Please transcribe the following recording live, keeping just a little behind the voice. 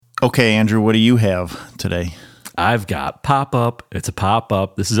Okay, Andrew, what do you have today? I've got pop-up. It's a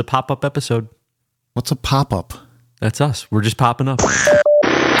pop-up. This is a pop-up episode. What's a pop-up? That's us. We're just popping up.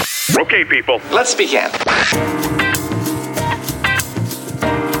 Okay, people, let's begin. 5,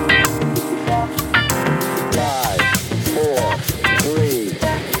 4, 3,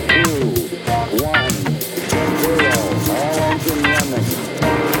 2, 1, 0. All engine running.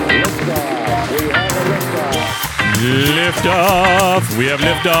 Liftoff. We have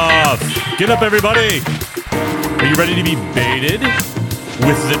liftoff. Get up, everybody. Are you ready to be baited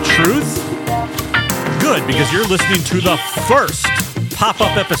with the truth? Good, because you're listening to the first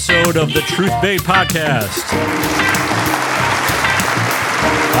pop-up episode of the Truth Bait podcast.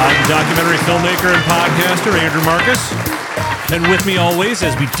 I'm documentary filmmaker and podcaster Andrew Marcus, and with me always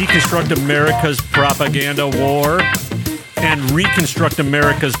as we deconstruct America's propaganda war and reconstruct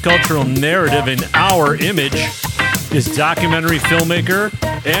America's cultural narrative in our image is documentary filmmaker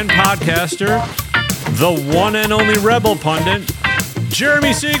and podcaster, the one and only rebel pundit,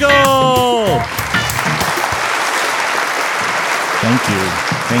 Jeremy Siegel. Thank you.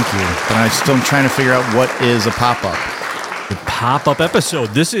 But I'm still trying to figure out what is a pop-up. The pop-up episode.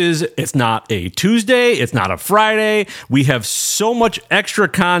 It's not a Tuesday. It's not a Friday. We have so much extra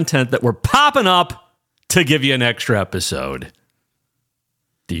content that we're popping up to give you an extra episode.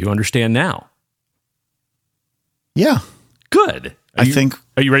 Do you understand now? Yeah. Good. Are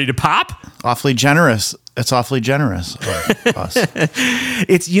you ready to pop? Awfully generous. It's awfully generous of us.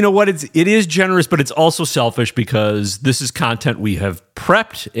 It's, you know what? It is generous, but it's also selfish because this is content we have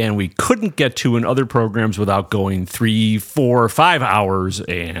prepped and we couldn't get to in other programs without going 3, 4, 5 hours,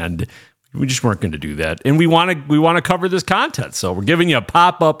 and we just weren't going to do that. And we want to cover this content, so we're giving you a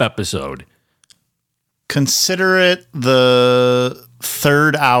pop-up episode. Consider it the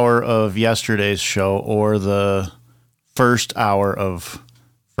third hour of yesterday's show or the first hour of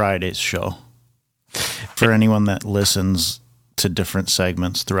Friday's show. For anyone that listens to different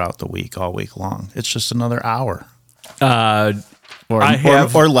segments throughout the week, all week long, it's just another hour. Or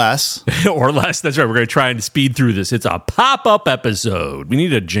less. Or less. That's right. We're going to try and speed through this. It's a pop-up episode. We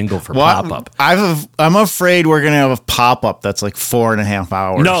need a jingle for pop-up. I'm afraid we're going to have a pop-up that's like 4.5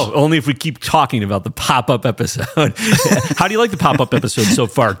 hours. No, only if we keep talking about the pop-up episode. How do you like the pop-up episode so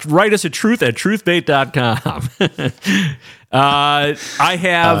far? Write us at truth@truthbait.com. I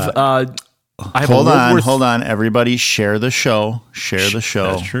have... Hold on. Everybody share the show. Share the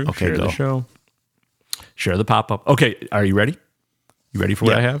show. That's true. Okay, share go. The show. Share the pop-up. Okay, are you ready? You ready for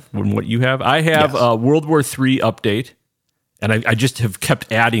what I have? What you have? I have a World War III update, and I just have kept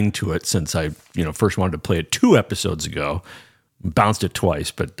adding to it since I first wanted to play it 2 episodes ago. Bounced it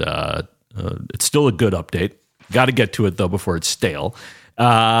twice, but it's still a good update. Got to get to it, though, before it's stale.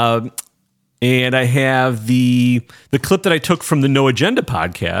 And I have the clip that I took from the No Agenda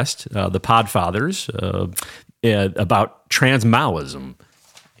podcast, the Podfathers, about trans-Maoism.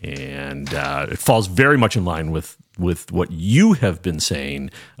 And it falls very much in line with what you have been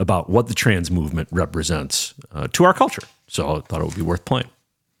saying about what the trans movement represents to our culture. So I thought it would be worth playing.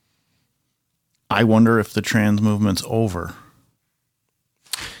 I wonder if the trans movement's over.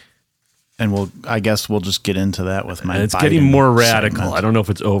 And I guess we'll just get into that with my. It's Biden getting more radical. segment. I don't know if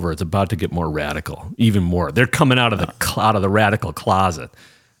it's over. It's about to get more radical, even more. They're coming out of the radical closet.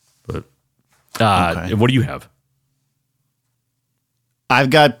 But Okay. What do you have? I've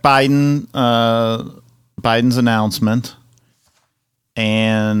got Biden's announcement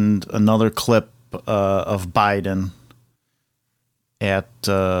and another clip of Biden at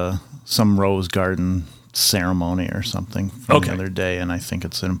some Rose Garden ceremony or something from the other day, and I think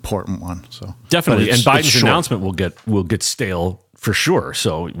it's an important one. So definitely, and Biden's announcement will get stale for sure.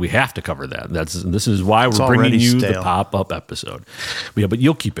 So we have to cover that. This is why we're bringing you the pop-up episode. Yeah, but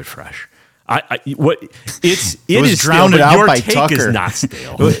you'll keep it fresh. It was drowned stale, out by take Tucker. Is not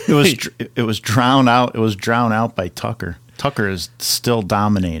stale. It was drowned out. It was drowned out by Tucker. Tucker is still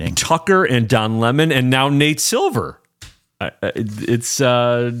dominating. Tucker and Don Lemon, and now Nate Silver. Nate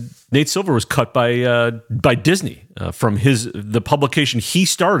Silver was cut by Disney from the publication he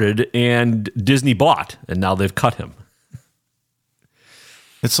started and Disney bought, and now they've cut him.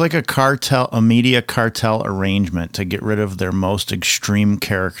 It's like a media cartel arrangement to get rid of their most extreme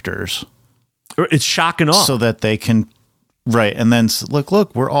characters. It's shock and awe, so that they can and then look,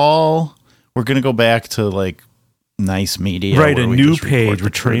 we're going to go back to like nice media, right? A new page. We're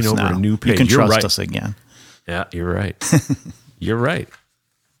turning over a new page. You can trust us again. Yeah, you're right. You're right.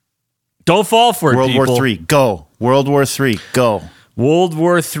 Don't fall for it, World people. War III, go. World War III, go. World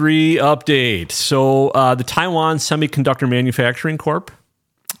War III update. So the Taiwan Semiconductor Manufacturing Corp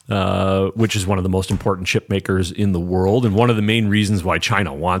which is one of the most important chip makers in the world, and one of the main reasons why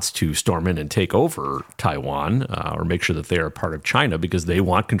China wants to storm in and take over Taiwan or make sure that they are a part of China, because they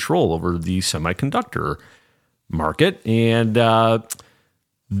want control over the semiconductor market. And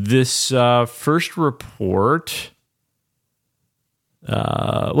this first report,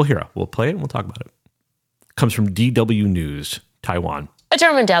 we'll play it and we'll talk about it. Comes from DW News, Taiwan. A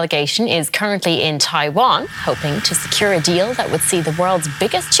German delegation is currently in Taiwan, hoping to secure a deal that would see the world's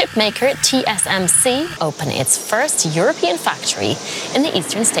biggest chip maker, TSMC, open its first European factory in the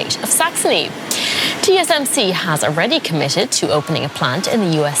eastern state of Saxony. TSMC has already committed to opening a plant in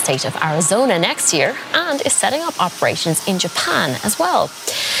the US state of Arizona next year and is setting up operations in Japan as well.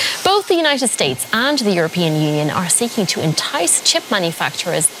 Both the United States and the European Union are seeking to entice chip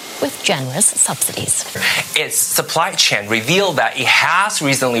manufacturers with generous subsidies. Its supply chain revealed that it has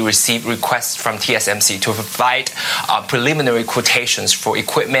recently received requests from TSMC to provide preliminary quotations for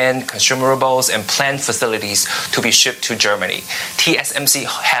equipment, consumables, and plant facilities to be shipped to Germany. TSMC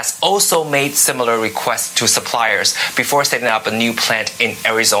has also made similar requests to suppliers before setting up a new plant in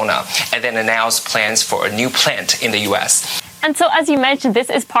Arizona, and then announced plans for a new plant in the US. And so, as you mentioned,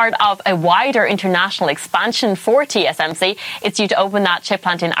 this is part of a wider international expansion for TSMC. It's due to open that chip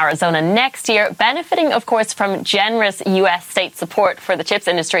plant in Arizona next year, benefiting, of course, from generous US state support for the chips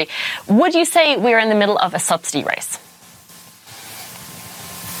industry. Would you say we're in the middle of a subsidy race?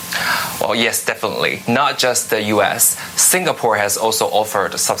 Well, yes, definitely. Not just the US. Singapore has also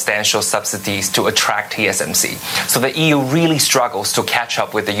offered substantial subsidies to attract TSMC. So the EU really struggles to catch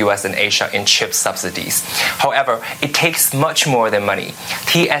up with the US and Asia in chip subsidies. However, it takes much more than money.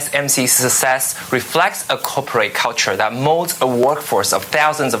 TSMC's success reflects a corporate culture that molds a workforce of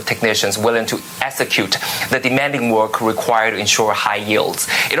thousands of technicians willing to execute the demanding work required to ensure high yields.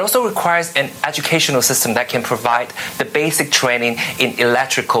 It also requires an educational system that can provide the basic training in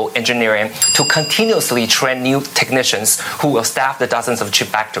electrical engineering to continuously train new technicians who will staff the dozens of chip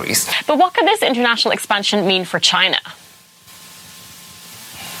factories. But what could this international expansion mean for China?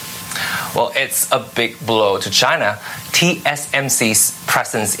 Well, it's a big blow to China. TSMC's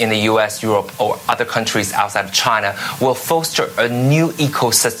presence in the US, Europe, or other countries outside of China will foster a new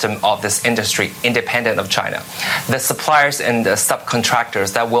ecosystem of this industry independent of China. The suppliers and the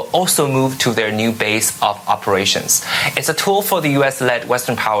subcontractors that will also move to their new base of operations. It's a tool for the US-led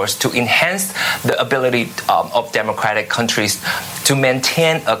Western powers to enhance the ability of democratic countries to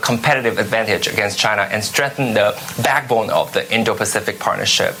maintain a competitive advantage against China and strengthen the backbone of the Indo-Pacific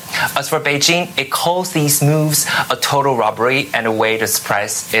Partnership. As for Beijing, it calls these moves a total robbery and a way to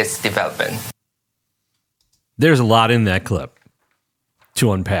suppress its development. There's a lot in that clip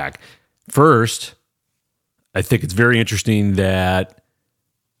to unpack. First, I think it's very interesting that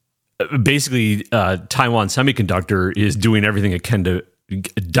basically Taiwan Semiconductor is doing everything it can to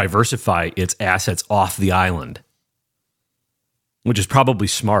diversify its assets off the island, which is probably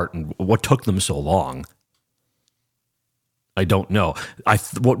smart. And what took them so long? I don't know.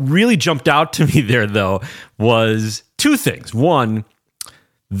 What really jumped out to me there, though, was two things. One,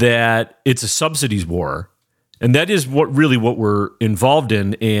 that it's a subsidies war, and that is what we're involved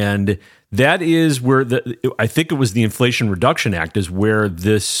in, and that is where I think it was the Inflation Reduction Act is where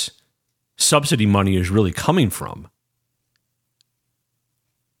this subsidy money is really coming from.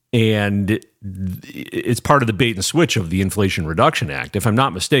 And it's part of the bait and switch of the Inflation Reduction Act, if I'm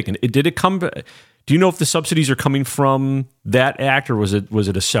not mistaken. Did it come? Do you know if the subsidies are coming from that act, or was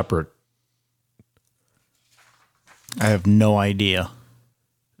it a separate? I have no idea.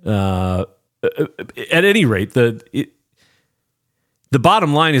 At any rate, the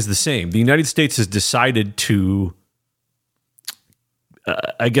bottom line is the same. The United States has decided to,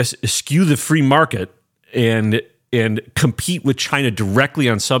 eschew the free market and compete with China directly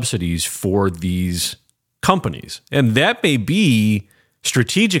on subsidies for these companies. And that may be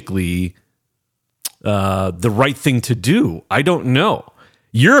strategically the right thing to do. I don't know.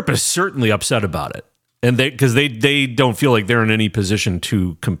 Europe is certainly upset about it. And because they don't feel like they're in any position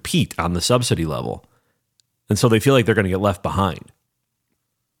to compete on the subsidy level. And so they feel like they're going to get left behind.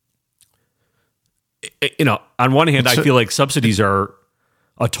 On one hand, I feel like subsidies are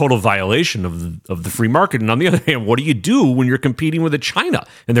a total violation of the free market. And on the other hand, what do you do when you're competing with China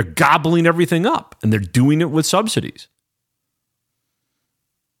and they're gobbling everything up and they're doing it with subsidies?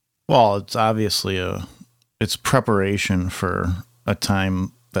 Well, it's obviously it's preparation for a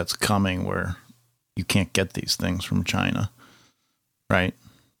time that's coming where you can't get these things from China, right?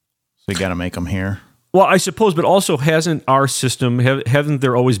 So you got to make them here. Well, I suppose, but also hasn't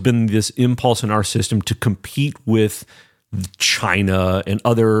there always been this impulse in our system to compete with China and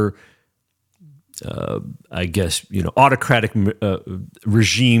other I guess, autocratic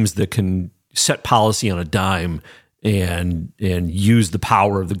regimes that can set policy on a dime and use the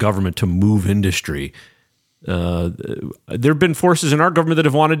power of the government to move industry. There have been forces in our government that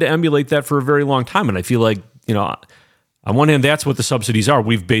have wanted to emulate that for a very long time. And I feel like, on one hand, that's what the subsidies are.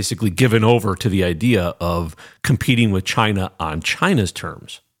 We've basically given over to the idea of competing with China on China's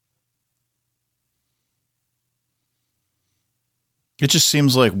terms. It just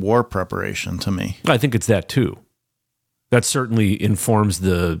seems like war preparation to me. I think it's that too. That certainly informs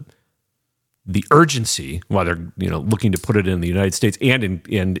the urgency while they're looking to put it in the United States and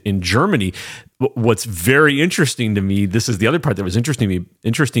in Germany. What's very interesting to me, this is the other part that was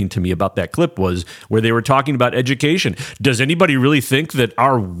interesting to me about that clip, was where they were talking about education. Does anybody really think that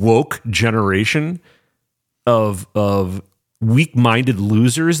our woke generation of weak-minded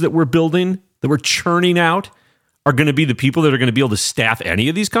losers that we're building, that we're churning out, are going to be the people that are going to be able to staff any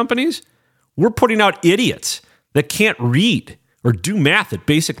of these companies? We're putting out idiots that can't read or do math at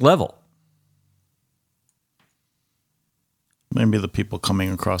basic level. Maybe the people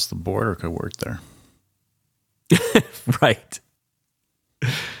coming across the border could work there. Right.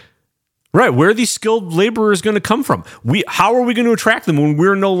 Where are these skilled laborers going to come from? How are we going to attract them when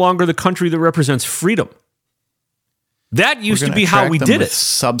we're no longer the country that represents freedom? That used to be how we did it.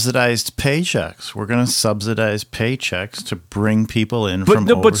 Subsidized paychecks. We're going to subsidize paychecks to bring people in from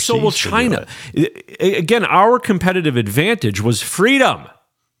overseas. But so will China. Again, our competitive advantage was freedom.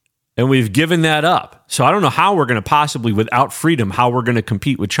 And we've given that up. So I don't know how we're going to possibly, without freedom, how we're going to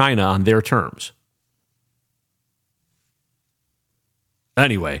compete with China on their terms.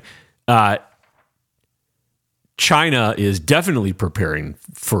 Anyway, China is definitely preparing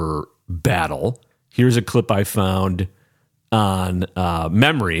for battle. Here's a clip I found on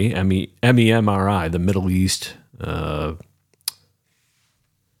MEMRI, MEMRI, the Middle East. Hold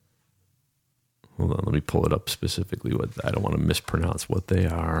on, let me pull it up specifically. I don't want to mispronounce what they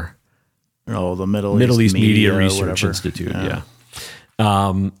are. Oh, the Middle East Media Research Institute, yeah.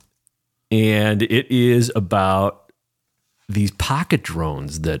 And it is about these pocket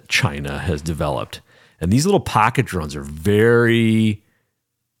drones that China has developed. And these little pocket drones are they're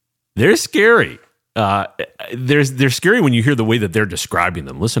scary. They're scary when you hear the way that they're describing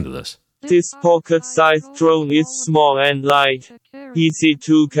them. Listen to this. This pocket-sized drone is small and light, easy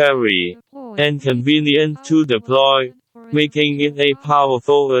to carry, and convenient to deploy, making it a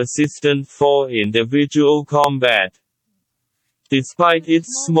powerful assistant for individual combat. Despite its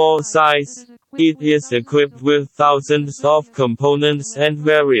small size, it is equipped with thousands of components and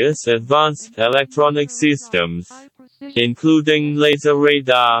various advanced electronic systems, including laser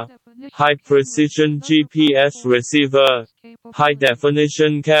radar, high-precision GPS receiver,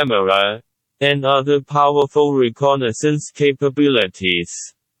 high-definition camera, and other powerful reconnaissance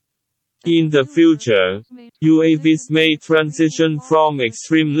capabilities. In the future, UAVs may transition from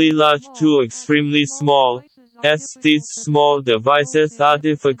extremely large to extremely small, as these small devices are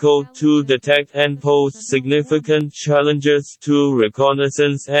difficult to detect and pose significant challenges to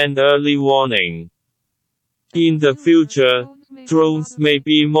reconnaissance and early warning. In the future, drones may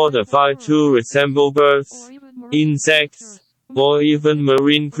be modified to resemble birds, insects, or even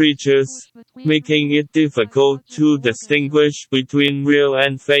marine creatures, making it difficult to distinguish between real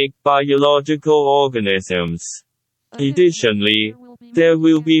and fake biological organisms. Additionally, there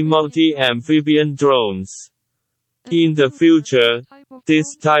will be multi-amphibian drones. In the future,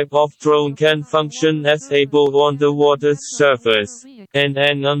 this type of drone can function as a boat on the water's surface, and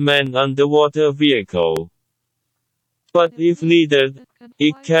an unmanned underwater vehicle. But if needed,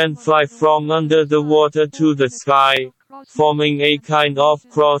 it can fly from under the water to the sky, forming a kind of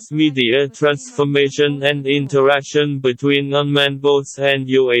cross-media transformation and interaction between unmanned boats and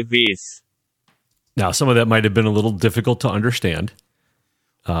UAVs. Now, some of that might have been a little difficult to understand.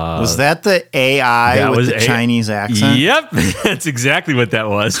 Was that the AI with the Chinese accent? Yep, that's exactly what that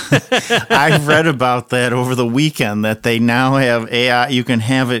was. I read about that over the weekend, that they now have AI. You can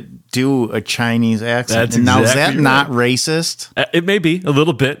have it do a Chinese accent. That's exactly now, is that right. not racist? It may be, a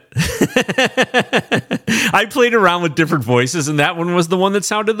little bit. I played around with different voices, and that one was the one that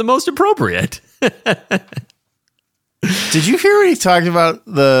sounded the most appropriate. Did you hear what he talked about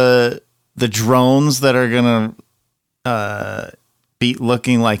the drones that are going to be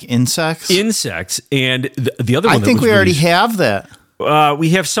looking like insects? Insects, and the other one. I think we already have that. We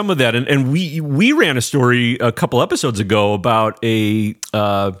have some of that, and we ran a story a couple episodes ago about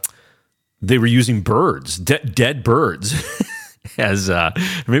they were using birds, dead birds. As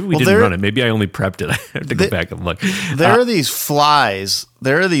maybe we didn't run it. Maybe I only prepped it. I have to go back and look. There are these flies.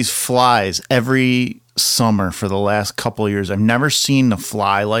 There are these flies every summer for the last couple of years. I've never seen a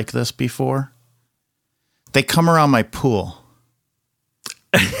fly like this before. They come around my pool.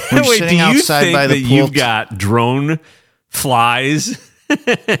 We're Wait, sitting do you outside think by the that pool. you've got drone flies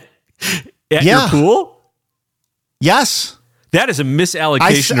at your Yeah. pool? Yes. That is a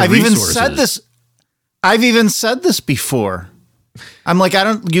misallocation of I've even resources. said this. I've even said this before. I'm like,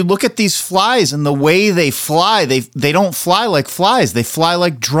 you look at these flies and the way they fly, they don't fly like flies. They fly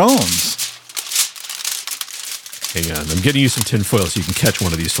like drones. Hang on, I'm getting you some tinfoil so you can catch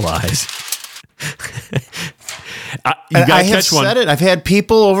one of these flies. I have said it. I've had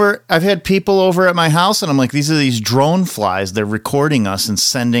people over at my house, and I'm like, these are these drone flies. They're recording us and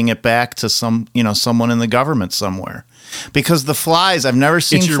sending it back to someone in the government somewhere. Because the flies, I've never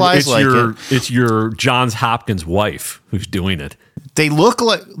seen flies like it. It's your Johns Hopkins wife who's doing it. They look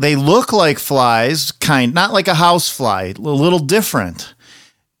like flies, not like a house fly, a little different,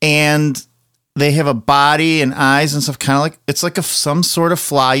 and they have a body and eyes and stuff, kind of like it's like some sort of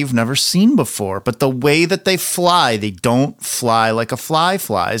fly you've never seen before. But the way that they fly, they don't fly like a fly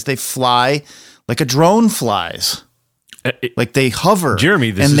flies. They fly like a drone flies, like they hover.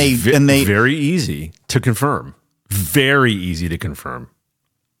 Jeremy, this is very easy to confirm. Very easy to confirm.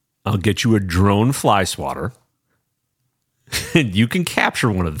 I'll get you a drone fly swatter, and you can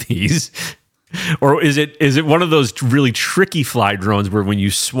capture one of these. Or is it one of those really tricky fly drones where when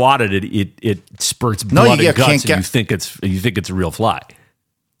you swat it spurts blood and guts, and you think it's a real fly?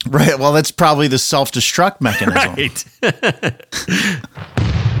 Right. Well, that's probably the self-destruct mechanism. Right.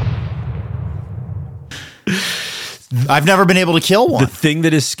 I've never been able to kill one. The thing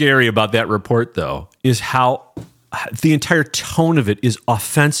that is scary about that report, though, is how the entire tone of it is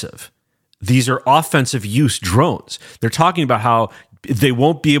offensive. These are offensive use drones. They're talking about how they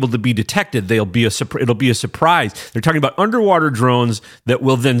won't be able to be detected. It'll be a surprise. They're talking about underwater drones that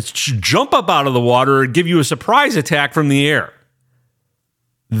will then jump up out of the water and give you a surprise attack from the air.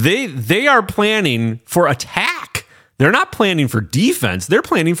 They are planning for attack. They're not planning for defense. They're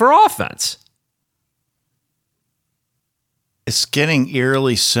planning for offense. It's getting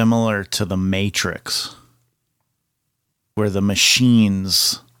eerily similar to the Matrix, where the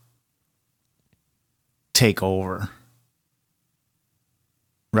machines take over.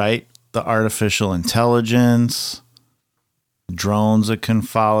 Right? The artificial intelligence, drones that can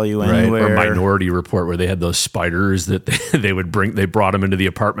follow you anywhere. Right. Or Minority Report, where they had those spiders that they brought them into the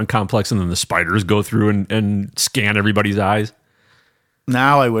apartment complex, and then the spiders go through and scan everybody's eyes.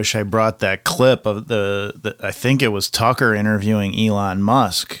 Now I wish I brought that clip of the I think it was Tucker interviewing Elon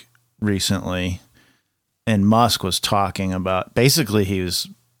Musk recently, and Musk was talking about, basically he was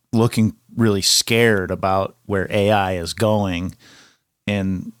looking really scared about where AI is going.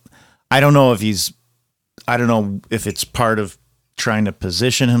 And I don't know if it's part of trying to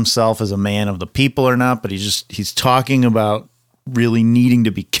position himself as a man of the people or not, but he's talking about really needing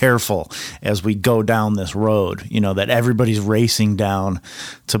to be careful as we go down this road, that everybody's racing down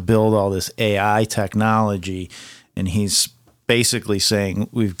to build all this AI technology. And he's basically saying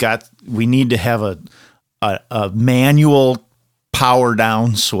we need to have a manual power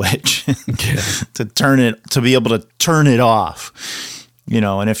down switch to be able to turn it off.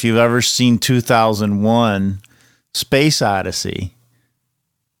 And if you've ever seen 2001 Space Odyssey,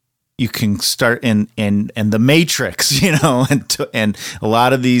 you can start and the Matrix, and a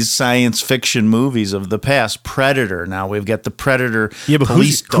lot of these science fiction movies of the past, Predator. Now we've got the Predator. Yeah, but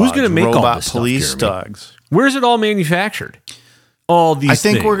who's going to make robot all this police stuff, Jeremy? dogs? Where's it all manufactured? All these. I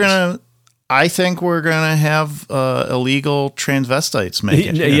think we're gonna have illegal transvestites make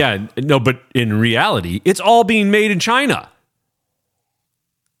it. Yeah, no, but in reality, it's all being made in China.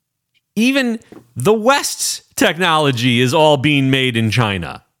 Even the West's technology is all being made in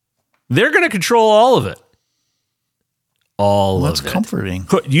China. They're going to control all of it. That's comforting.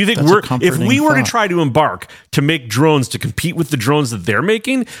 Do you think if we were to try to embark to make drones to compete with the drones that they're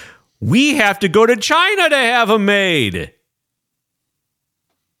making, we have to go to China to have them made?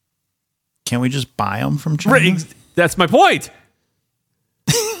 Can't we just buy them from China? Right, that's my point.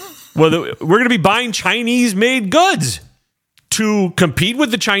 Well, we're going to be buying Chinese-made goods to compete with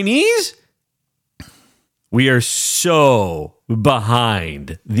the Chinese? We are so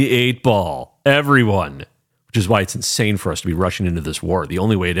behind the 8 ball, everyone, which is why it's insane for us to be rushing into this war. The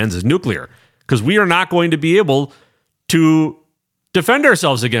only way it ends is nuclear, because we are not going to be able to defend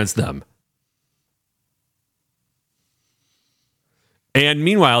ourselves against them. And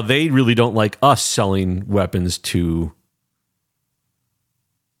meanwhile, they really don't like us selling weapons to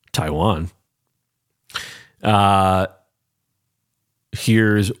Taiwan.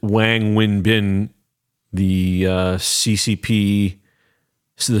 Here's Wang Wenbin, the CCP,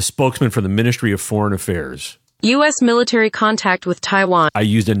 the spokesman for the Ministry of Foreign Affairs, U.S. military contact with Taiwan. I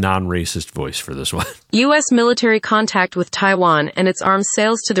used a non-racist voice for this one. U.S. military contact with Taiwan and its arms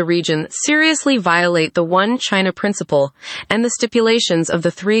sales to the region seriously violate the One China principle and the stipulations of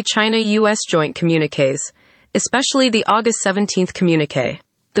the 3 China-U.S. joint communiques, especially the August 17th communique.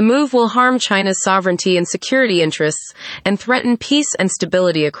 The move will harm China's sovereignty and security interests and threaten peace and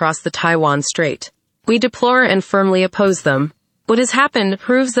stability across the Taiwan Strait. We deplore and firmly oppose them. What has happened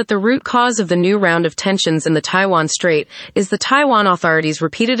proves that the root cause of the new round of tensions in the Taiwan Strait is the Taiwan authorities'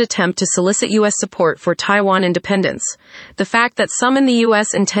 repeated attempt to solicit U.S. support for Taiwan independence, the fact that some in the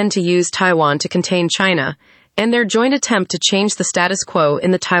U.S. intend to use Taiwan to contain China, and their joint attempt to change the status quo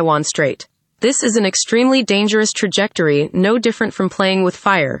in the Taiwan Strait. This is an extremely dangerous trajectory, no different from playing with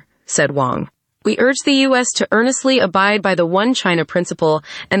fire, said Wang. We urge the U.S. to earnestly abide by the One China principle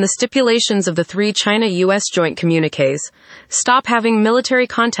and the stipulations of the 3 China-U.S. joint communiques. Stop having military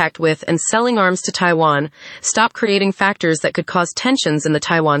contact with and selling arms to Taiwan. Stop creating factors that could cause tensions in the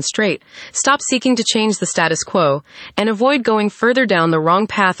Taiwan Strait. Stop seeking to change the status quo, and avoid going further down the wrong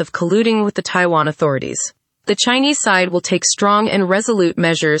path of colluding with the Taiwan authorities. The Chinese side will take strong and resolute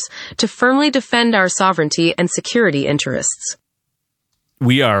measures to firmly defend our sovereignty and security interests.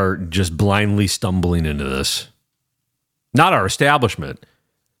 We are just blindly stumbling into this. Not our establishment,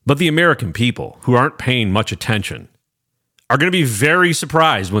 but the American people who aren't paying much attention are going to be very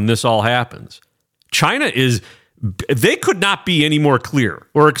surprised when this all happens. They could not be any more clear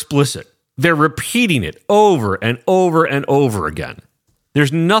or explicit. They're repeating it over and over and over again.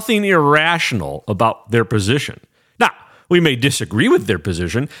 There's nothing irrational about their position. Now, we may disagree with their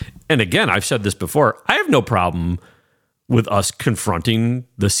position. And again, I've said this before. I have no problem with us confronting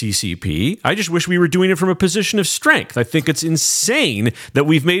the CCP. I just wish we were doing it from a position of strength. I think it's insane that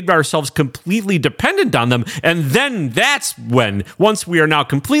we've made ourselves completely dependent on them. And then that's when, once we are now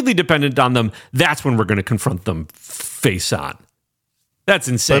completely dependent on them, that's when we're going to confront them face on. That's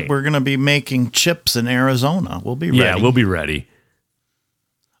insane. But we're going to be making chips in Arizona. We'll be ready. Yeah, we'll be ready.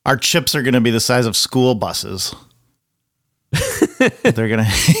 Our chips are going to be the size of school buses. They're gonna,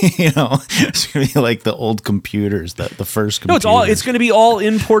 it's gonna be like the old computers, the first computers. No, it's going to be all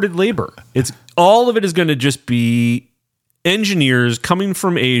imported labor. All of it is going to just be engineers coming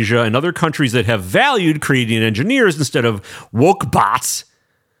from Asia and other countries that have valued creating engineers instead of woke bots.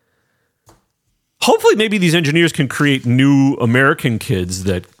 Hopefully, maybe these engineers can create new American kids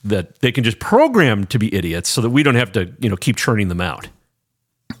that they can just program to be idiots, so that we don't have to, keep churning them out.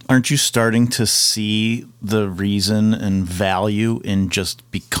 Aren't you starting to see the reason and value in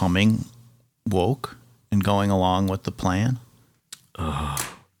just becoming woke and going along with the plan?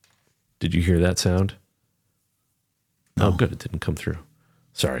 Did you hear that sound? No. Oh, good. It didn't come through.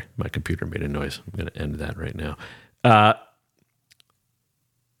 Sorry, my computer made a noise. I'm going to end that right now.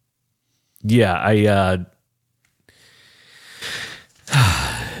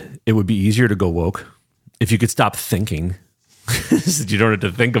 It would be easier to go woke if you could stop thinking. You don't have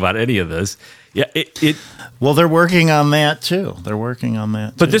to think about any of this. Yeah, Well, they're working on that too.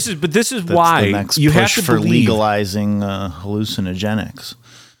 But this is That's why the next you push have to for believe legalizing hallucinogenics.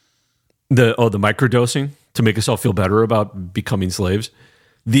 The microdosing to make us all feel better about becoming slaves.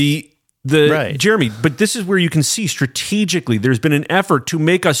 Right. Jeremy, but this is where you can see strategically there's been an effort to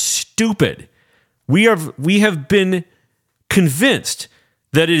make us stupid. We have been convinced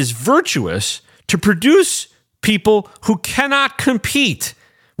that it is virtuous to produce people who cannot compete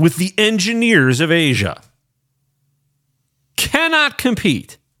with the engineers of Asia. Cannot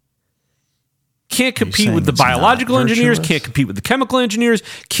compete. Can't compete with the biological engineers, can't compete with the chemical engineers,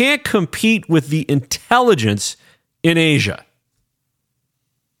 can't compete with the intelligence in Asia.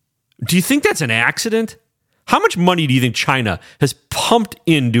 Do you think that's an accident? How much money do you think China has pumped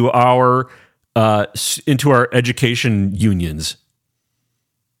into our education unions?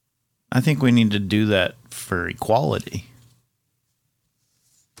 I think we need to do that for equality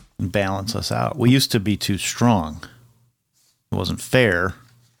and balance us out. We used to be too strong. It wasn't fair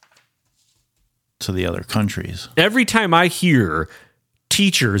to the other countries. Every time I hear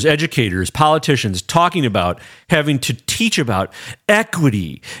teachers, educators, politicians talking about having to teach about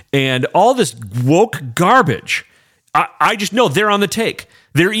equity and all this woke garbage, I just know they're on the take.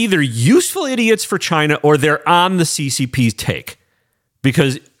 They're either useful idiots for China or they're on the CCP's take.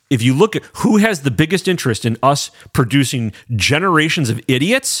 Because if you look at who has the biggest interest in us producing generations of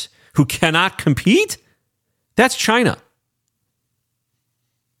idiots who cannot compete, that's China.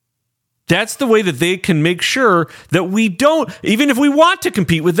 That's the way that they can make sure that we don't, even if we want to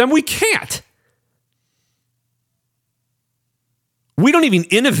compete with them, we can't. We don't even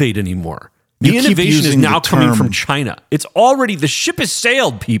innovate anymore. The innovation is now coming from China. It's already, the ship has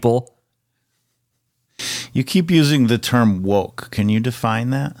sailed, people. You keep using the term woke. Can you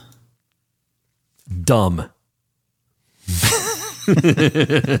define that? Dumb.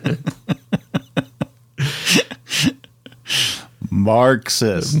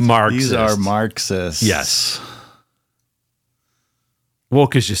 Marxist. These are Marxists. Yes.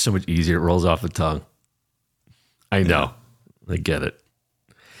 Woke is just so much easier. It rolls off the tongue. I know. I get it.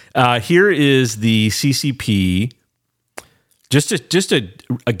 Here is the CCP. Just to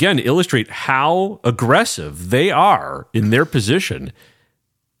again illustrate how aggressive they are in their position.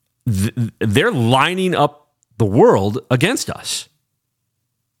 They're lining up the world against us.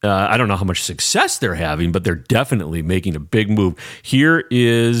 I don't know how much success they're having, but they're definitely making a big move. Here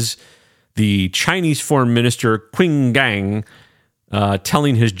is the Chinese Foreign Minister Qin Gang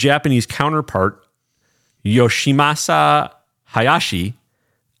telling his Japanese counterpart Yoshimasa Hayashi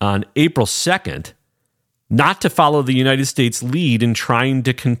on April 2nd not to follow the United States' lead in trying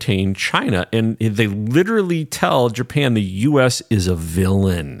to contain China. And they literally tell Japan the U.S. is a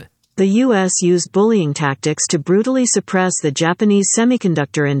villain. The U.S. used bullying tactics to brutally suppress the Japanese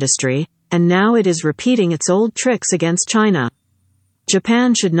semiconductor industry, and now it is repeating its old tricks against China.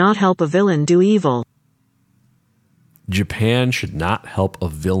 Japan should not help a villain do evil. Japan should not help a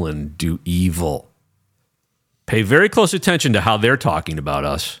villain do evil. Pay very close attention to how they're talking about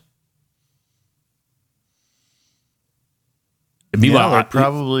us. Meanwhile, they're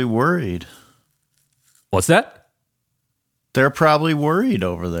probably worried. What's that? They're probably worried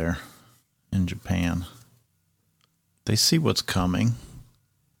over there in Japan. They see what's coming,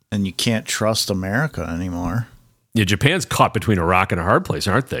 and you can't trust America anymore. Yeah, Japan's caught between a rock and a hard place,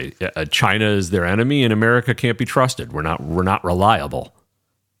 aren't they? China is their enemy, and America can't be trusted. We're not reliable.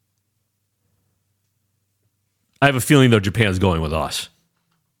 I have a feeling, though, Japan's going with us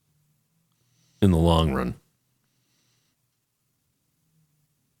in the long run.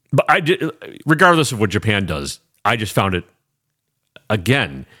 But regardless of what Japan does, I just found it,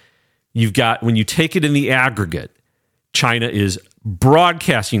 again, you've got, when you take it in the aggregate, China is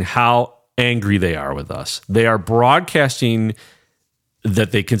broadcasting how angry they are with us. They are broadcasting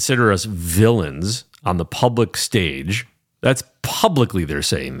that they consider us villains on the public stage. That's publicly they're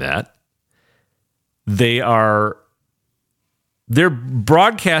saying that. They're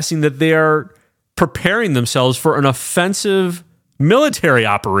broadcasting that they are preparing themselves for an offensive military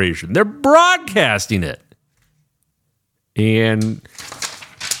operation. They're broadcasting it. And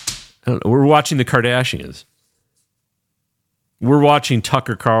I don't know, we're watching the Kardashians. We're watching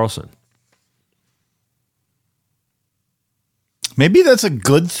Tucker Carlson. Maybe that's a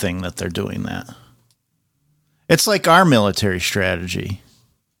good thing that they're doing that. It's like our military strategy.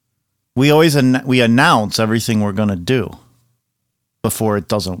 We always announce everything we're going to do before it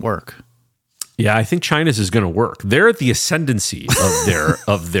doesn't work. Yeah, I think China's is going to work. They're at the ascendancy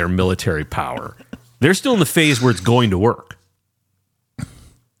of their military power. They're still in the phase where it's going to work.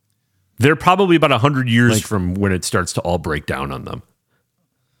 They're probably about 100 years from when it starts to all break down on them.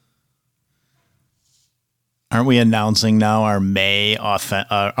 Aren't we announcing now our May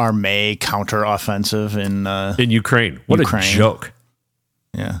counteroffensive in Ukraine? What Ukraine. A joke!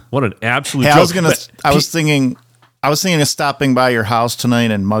 Yeah, what an absolute joke. I was thinking of stopping by your house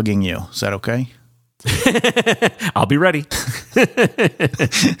tonight and mugging you. Is that okay? I'll be ready.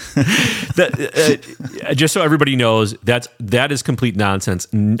 Just so everybody knows, that is complete nonsense.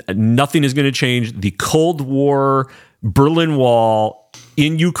 Nothing is going to change. The Cold War Berlin Wall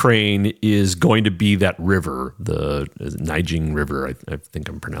in Ukraine is going to be that river, the Nijing River. I think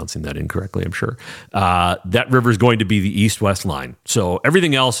I'm pronouncing that incorrectly, I'm sure. That river is going to be the east-west line. So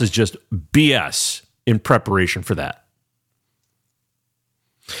everything else is just BS in preparation for that.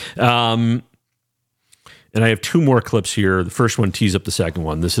 And I have two more clips here. The first one tees up the second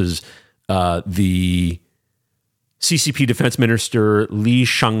one. This is the CCP Defense Minister Li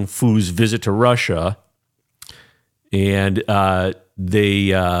Shangfu's visit to Russia. And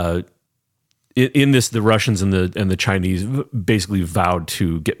in this, the Russians and the Chinese basically vowed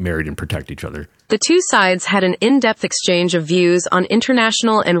to get married and protect each other. The two sides had an in-depth exchange of views on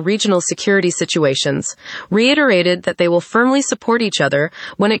international and regional security situations, reiterated that they will firmly support each other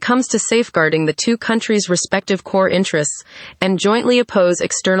when it comes to safeguarding the two countries' respective core interests, and jointly oppose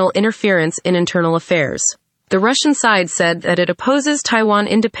external interference in internal affairs. The Russian side said that it opposes Taiwan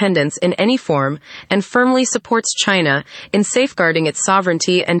independence in any form and firmly supports China in safeguarding its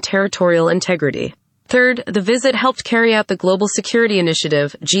sovereignty and territorial integrity. Third, the visit helped carry out the Global Security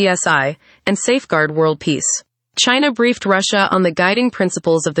Initiative, GSI, and safeguard world peace. China briefed Russia on the guiding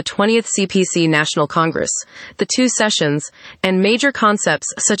principles of the 20th CPC National Congress, the two sessions, and major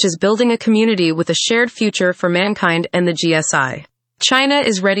concepts such as building a community with a shared future for mankind and the GSI. China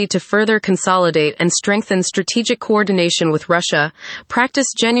is ready to further consolidate and strengthen strategic coordination with Russia, practice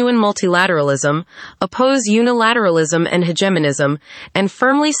genuine multilateralism, oppose unilateralism and hegemonism, and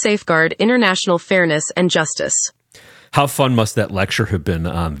firmly safeguard international fairness and justice. How fun must that lecture have been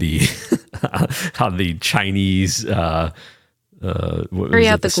on the on the Chinese carry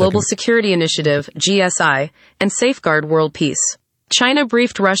out the Global Security Initiative, GSI, and safeguard world peace. China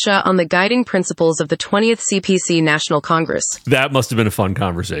briefed Russia on the guiding principles of the 20th CPC National Congress. That must have been a fun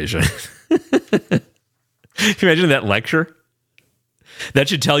conversation. Can you imagine that lecture? That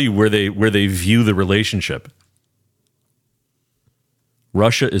should tell you where they view the relationship.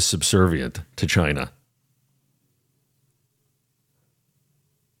 Russia is subservient to China.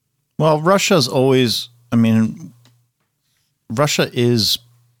 Well, Russia is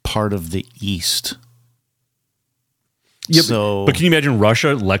part of the East. Yep, so, but can you imagine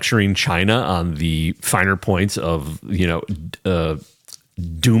Russia lecturing China on the finer points of, Duma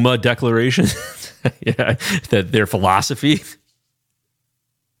declarations, that their philosophy?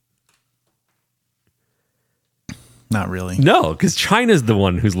 Not really. No, because China's the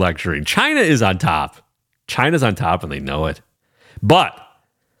one who's lecturing. China is on top. China's on top, and they know it. But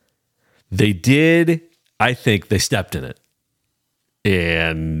they did, I think they stepped in it.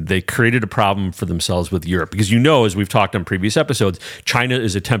 And they created a problem for themselves with Europe. Because as we've talked on previous episodes, China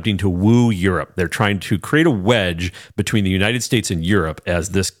is attempting to woo Europe. They're trying to create a wedge between the United States and Europe as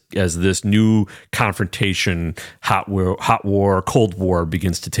this new confrontation, hot war, Cold War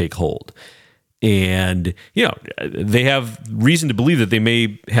begins to take hold. And, they have reason to believe that they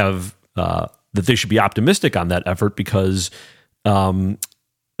may have, that they should be optimistic on that effort because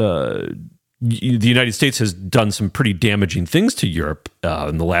the United States has done some pretty damaging things to Europe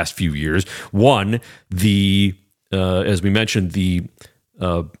in the last few years. One, as we mentioned, the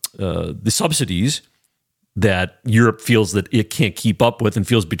subsidies that Europe feels that it can't keep up with and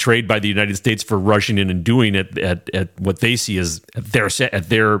feels betrayed by the United States for rushing in and doing it at what they see as at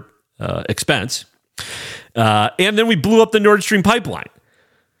their expense. And then we blew up the Nord Stream pipeline.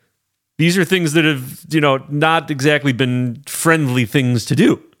 These are things that have, not exactly been friendly things to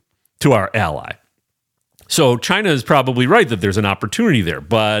do to our ally. So China is probably right that there's an opportunity there,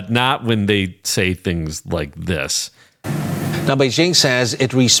 but not when they say things like this. Now, Beijing says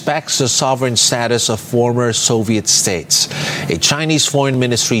it respects the sovereign status of former Soviet states. A Chinese foreign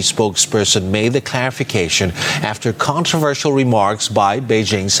ministry spokesperson made the clarification after controversial remarks by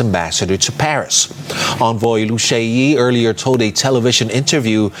Beijing's ambassador to Paris. Envoy Liu Shayi earlier told a television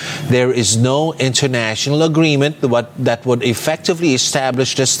interview there is no international agreement that would effectively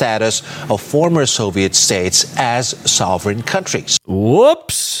establish the status of former Soviet states as sovereign countries.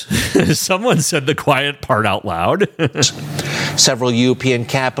 Whoops! Someone said the quiet part out loud. Several European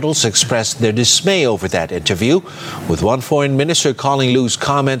capitals expressed their dismay over that interview, with one foreign minister calling Liu's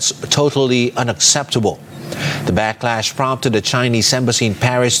comments totally unacceptable. The backlash prompted the Chinese embassy in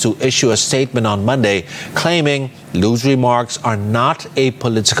Paris to issue a statement on Monday, claiming Liu's remarks are not a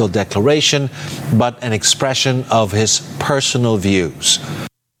political declaration, but an expression of his personal views.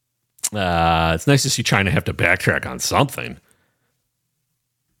 It's nice to see China have to backtrack on something.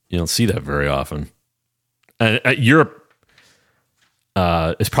 You don't see that very often. Europe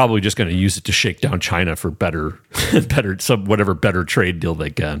is probably just going to use it to shake down China for whatever better trade deal they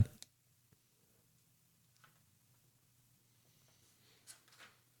can.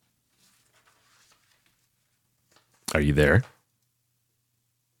 Are you there?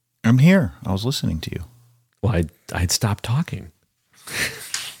 I'm here. I was listening to you. Well, I'd stopped talking.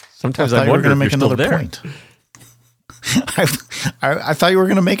 Sometimes I I thought you were wonder going if to you're make still another there. point. I thought you were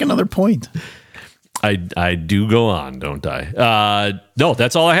going to make another point. I do go on, don't I? No,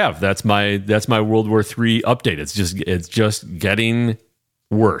 that's all I have. That's my World War III update. It's just getting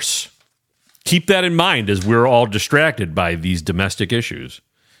worse. Keep that in mind as we're all distracted by these domestic issues.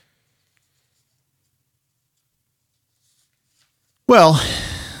 Well,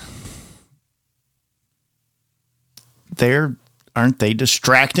 aren't they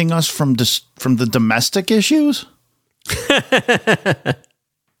distracting us from the domestic issues?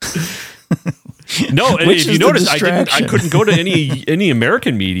 No, Which if you is the notice, I distraction? couldn't go to any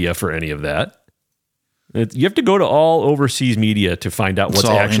American media for any of that. You have to go to all overseas media to find out what's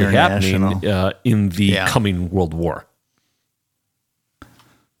all actually happening international. in the coming World War.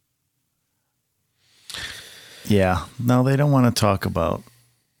 Yeah. No, they don't want to talk about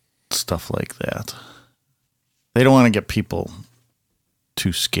stuff like that. They don't want to get people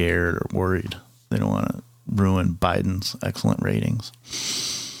too scared or worried. They don't want to ruin Biden's excellent ratings.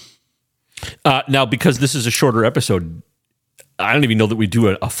 Now, because this is a shorter episode, I don't even know that we do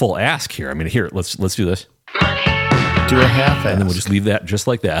a full ask here. I mean, here, let's do this. Do a half-ask. And then we'll just leave that just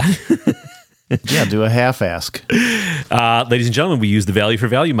like that. Yeah, do a half-ask. Ladies and gentlemen, we use the value for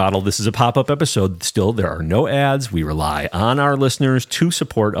value model. This is a pop-up episode. Still, there are no ads. We rely on our listeners to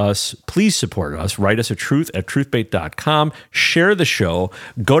support us. Please support us. Write us at truth@truthbait.com. Share the show.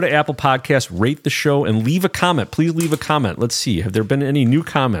 Go to Apple Podcasts, rate the show, and leave a comment. Please leave a comment. Let's see. Have there been any new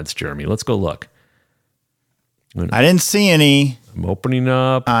comments, Jeremy? Let's go look. I didn't see any. I'm opening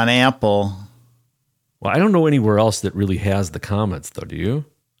up. On Apple. Well, I don't know anywhere else that really has the comments, though. Do you?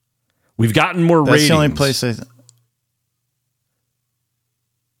 We've gotten more ratings. That's the only place and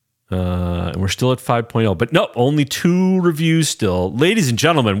we're still at 5.0. But no, only 2 reviews still. Ladies and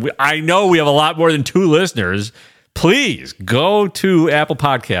gentlemen, I know we have a lot more than 2 listeners. Please go to Apple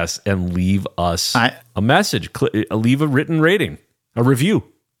Podcasts and leave us a message. Leave a written rating, a review.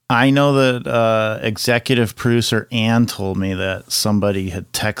 I know that executive producer Ann told me that somebody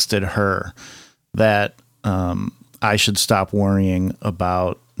had texted her that I should stop worrying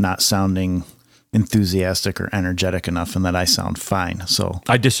about not sounding enthusiastic or energetic enough, and that I sound fine. So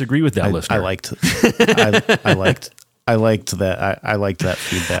I disagree with that listener. I liked that. I liked that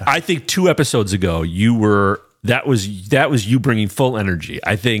feedback. I think 2 episodes ago that was you bringing full energy.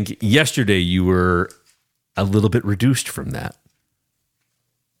 I think yesterday you were a little bit reduced from that.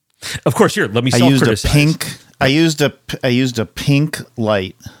 Of course, here, let me self-criticize. I used a pink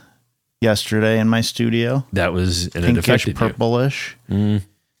light yesterday in my studio. That was an pinkish, purplish.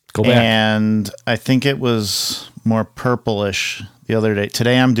 Go back. And I think it was more purplish the other day.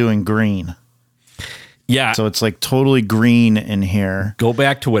 Today I'm doing green. Yeah. So it's like totally green in here. Go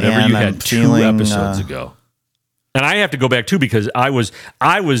back to whatever you had 2 episodes ago. And I have to go back too, because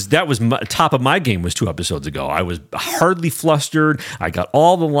top of my game was 2 episodes ago. I was hardly flustered. I got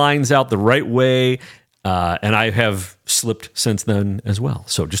all the lines out the right way. And I have slipped since then as well.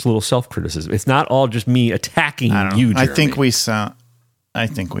 So just a little self-criticism. It's not all just me attacking you, Jeremy. I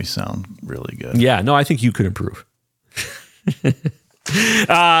think we sound really good. Yeah, no, I think you could improve.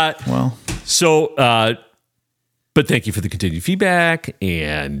 Well. So, but thank you for the continued feedback.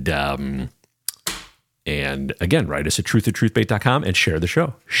 And again, write us at truth@truthbait.com and share the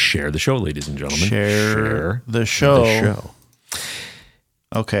show. Share the show, ladies and gentlemen. Share the show.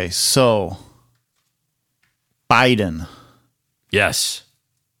 Okay, so Biden. Yes.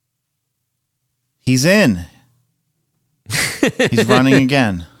 He's in. He's running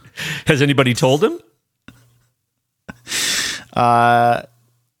again. Has anybody told him?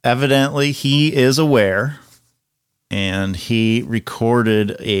 Evidently, he is aware, and he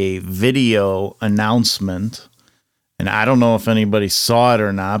recorded a video announcement. And I don't know if anybody saw it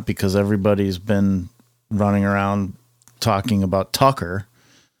or not, because everybody's been running around talking about Tucker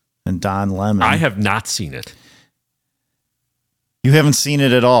and Don Lemon. I have not seen it. You haven't seen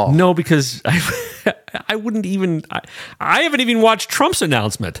it at all? No, because I wouldn't even... I haven't even watched Trump's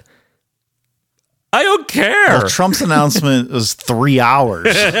announcement. I don't care. Well, Trump's announcement was 3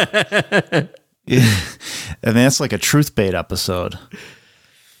 hours. And that's like a truth bait episode.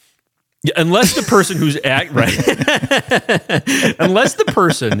 Yeah, unless the person who's unless the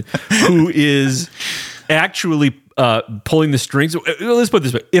person who is actually pulling the strings. Let's put it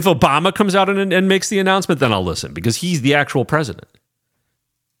this way: if Obama comes out and makes the announcement, then I'll listen, because he's the actual president.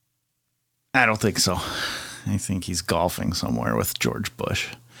 I don't think so. I think he's golfing somewhere with George Bush.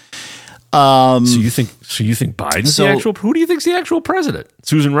 So you think Biden's the actual? Who do you think's the actual president?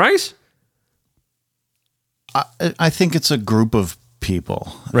 Susan Rice? I think it's a group of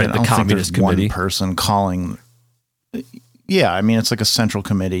people. Right, the Communist Committee. One person calling. Yeah, I mean, it's like a central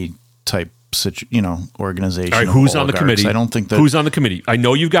committee type, organization. All right, who's on the committee? I don't think that. Who's on the committee? I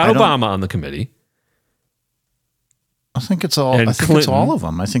know you've got Obama on the committee. I think it's all. I think it's all of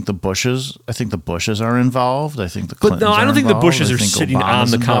them. I think the Bushes. I think the Bushes are involved. I think the Clintons. But no, I don't think the Bushes are sitting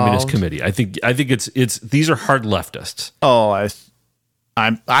Obama's on the Communist involved. Committee. I think it's these are hard leftists. Oh, I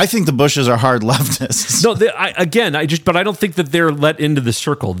think the Bushes are hard leftists. No, but I don't think that they're let into the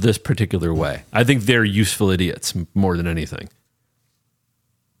circle this particular way. I think they're useful idiots more than anything.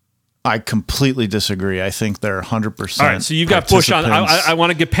 I completely disagree. I think they're 100%. All right, so you've got Bush on. I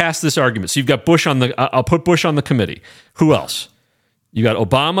want to get past this argument. So you've got Bush on the. I'll put Bush on the committee. Who else? You got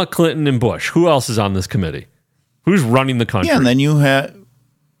Obama, Clinton, and Bush. Who else is on this committee? Who's running the country? Yeah, and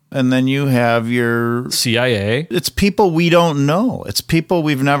then you have your CIA. It's people we don't know. It's people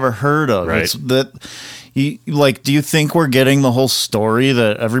we've never heard of. Right. It's that. Do you think we're getting the whole story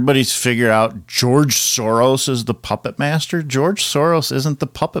that everybody's figured out George Soros is the puppet master? George Soros isn't the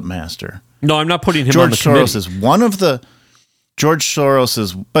puppet master. No, I'm not putting him on the committee. George Soros is one of the. George Soros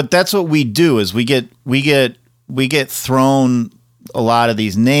is, but that's what we do. Is we get thrown a lot of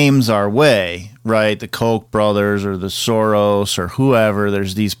these names our way, right? The Koch brothers or the Soros or whoever.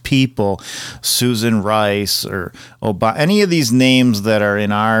 There's these people, Susan Rice or Obama, any of these names that are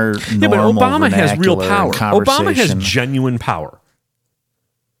in our normal but Obama has real power. Conversation. Obama has genuine power.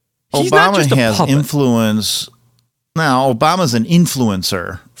 He's Obama not just a has puppet. influence. Now, Obama's an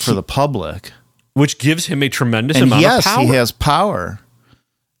influencer for the public. Which gives him a tremendous And amount yes, of power. he has power.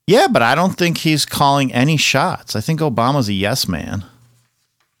 Yeah, but I don't think he's calling any shots. I think Obama's a yes man.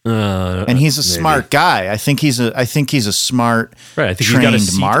 And he's a smart guy. I think he's a smart, right. I think trained he's got a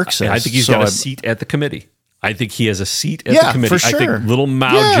seat. Marxist. I think he's got a seat at the committee. I think he has a seat at the committee. For sure. I think little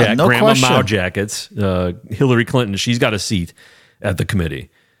Mao Grandma Mao Jackets, Hillary Clinton, she's got a seat at the committee.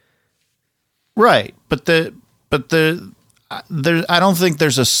 Right, but I don't think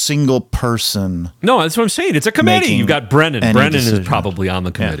there's a single person. No, that's what I'm saying. It's a committee. You've got Brennan. Brennan decision. is probably on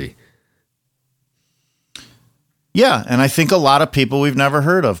the committee. Yeah, and I think a lot of people we've never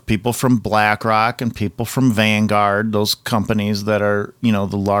heard of, people from BlackRock and people from Vanguard, those companies that are, the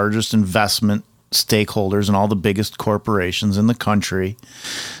largest investment stakeholders in all the biggest corporations in the country.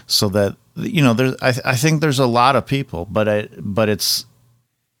 So that, I think there's a lot of people, but it's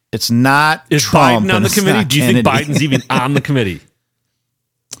not Is Trump Biden on the committee? Do you think Biden's even on the committee?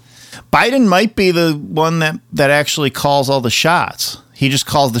 Biden might be the one that actually calls all the shots. He just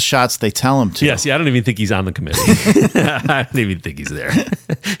calls the shots they tell him to. Yeah, see, I don't even think he's on the committee. I don't even think he's there.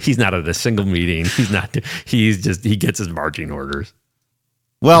 He's not at a single meeting. He gets his marching orders.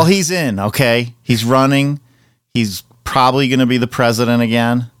 Well, he's in, okay? He's running. He's probably going to be the president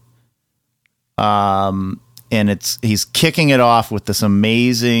again. And he's kicking it off with this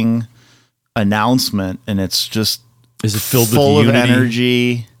amazing announcement, and it's just full of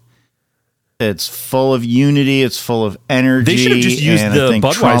energy. It's full of unity. It's full of energy. They should have just used and the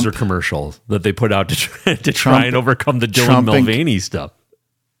Budweiser commercial that they put out to try and overcome the Dylan Mulvaney stuff.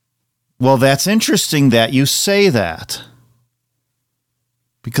 Well, that's interesting that you say that,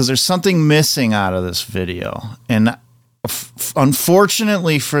 because there's something missing out of this video. And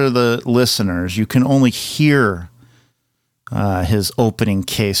unfortunately for the listeners, you can only hear his opening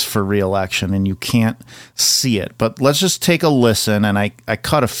case for re-election, and you can't see it. But let's just take a listen, and I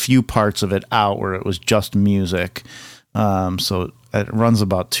cut a few parts of it out where it was just music. So it runs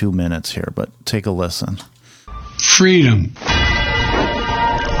about 2 minutes here, but take a listen. Freedom.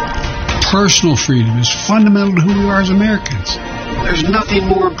 Personal freedom is fundamental to who we are as Americans. There's nothing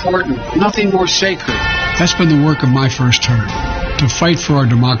more important, nothing more sacred. That's been the work of my first term, to fight for our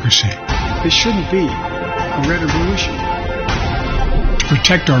democracy. It shouldn't be a red revolution. To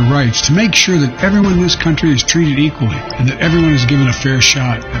protect our rights, to make sure that everyone in this country is treated equally and that everyone is given a fair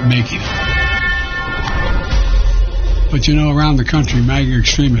shot at making it. But around the country, MAGA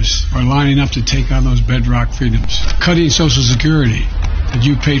extremists are lining up to take on those bedrock freedoms, cutting Social Security that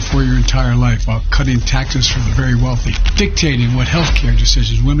you paid for your entire life while cutting taxes for the very wealthy, dictating what health care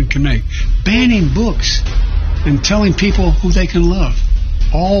decisions women can make, banning books, and telling people who they can love,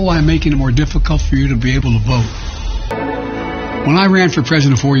 all while making it more difficult for you to be able to vote. When I ran for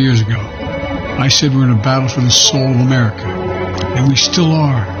president 4 years ago, I said we're in a battle for the soul of America, and we still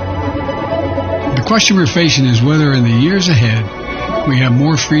are. The question we're facing is whether in the years ahead we have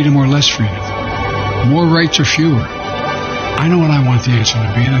more freedom or less freedom, more rights or fewer. I know what I want the answer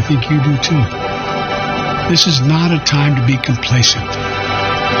to be, and I think you do too. This is not a time to be complacent.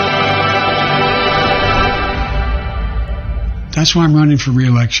 That's why I'm running for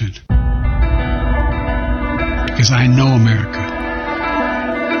re-election. Because I know America.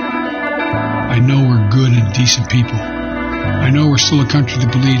 I know we're good and decent people. I know we're still a country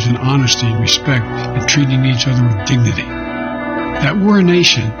that believes in honesty and respect and treating each other with dignity. That we're a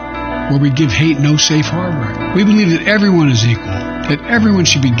nation where we give hate no safe harbor. We believe that everyone is equal, that everyone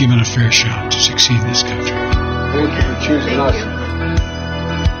should be given a fair shot to succeed in this country. Thank you for choosing us.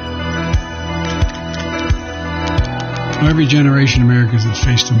 Every generation of Americans has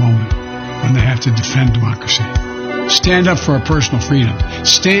faced a moment when they have to defend democracy. Stand up for our personal freedom.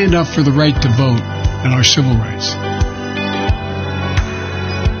 Stand up for the right to vote and our civil rights.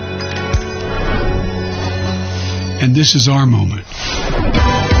 And this is our moment.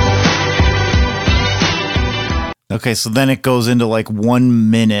 Okay, so then it goes into like 1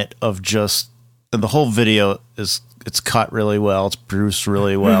 minute of just, and the whole video it's cut really well. It's produced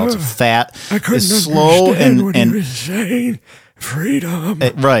really well. It's fat. It's slow and he was saying. Freedom.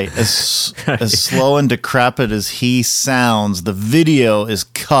 Right. As slow and decrepit as he sounds, the video is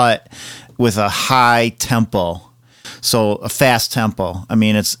cut with a high tempo. So a fast tempo. I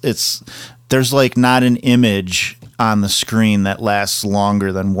mean, it's there's like not an image on the screen that lasts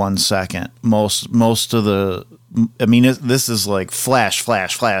longer than 1 second. Most of the I mean, this is like flash,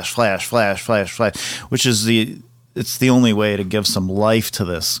 flash, flash, flash, flash, flash, flash, which is it's the only way to give some life to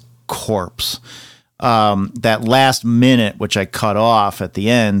this corpse. That last minute, which I cut off at the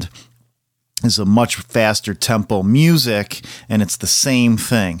end, is a much faster tempo music, and it's the same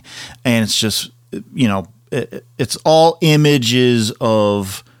thing. And it's just, it's all images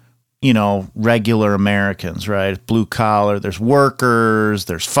of, regular Americans, right? Blue collar, there's workers,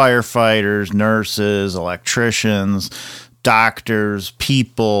 there's firefighters, nurses, electricians, doctors,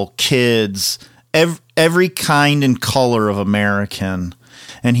 people, kids, every kind and color of American.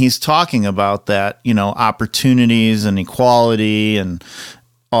 And he's talking about that, opportunities and equality and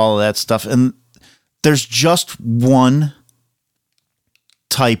all of that stuff. And there's just one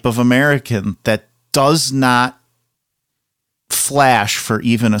type of American that does not flash for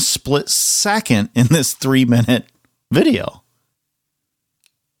even a split second in this 3-minute video.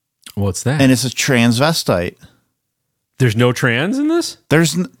 What's that? And it's a transvestite. There's no trans in this?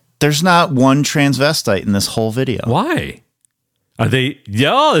 There's not one transvestite in this whole video. Why? Are they?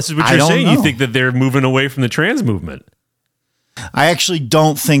 Yeah, this is what you're saying. Know. You think that they're moving away from the trans movement? I actually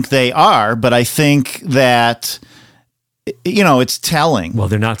don't think they are, but I think that, it's telling. Well,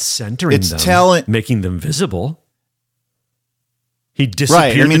 they're not centering them, making them visible. He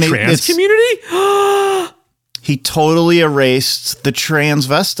disappeared the trans community? He totally erased the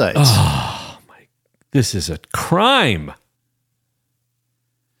transvestites. Oh, my. This is a crime.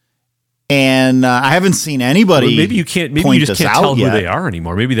 And I haven't seen anybody. Well, maybe you can't. Maybe you just can't tell who they are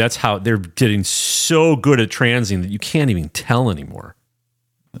anymore. Maybe that's how they're getting so good at transing that you can't even tell anymore.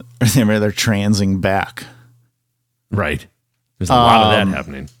 They're transing back. Right. There's a lot of that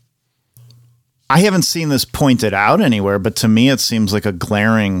happening. I haven't seen this pointed out anywhere, but to me, it seems like a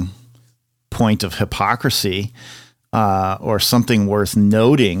glaring point of hypocrisy or something worth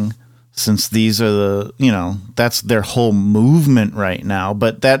noting, since these are that's their whole movement right now.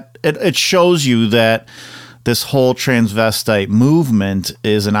 But that it shows you that this whole transvestite movement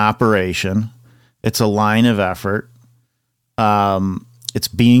is an operation. It's a line of effort. It's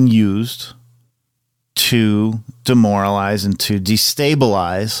being used to demoralize and to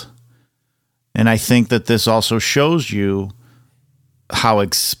destabilize. And I think that this also shows you how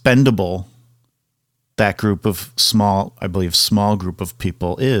expendable that group of small group of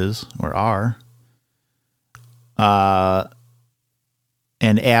people is or are. And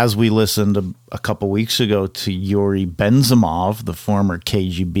as we listened a couple weeks ago to Yuri Benzimov, the former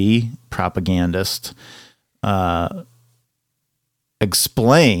KGB propagandist,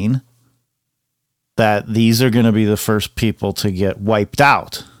 explain that these are going to be the first people to get wiped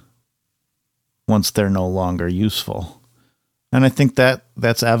out once they're no longer useful. And I think that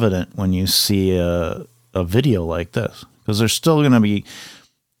that's evident when you see a video like this, because there's still going to be,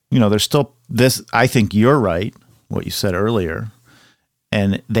 there's still this. I think you're right, what you said earlier,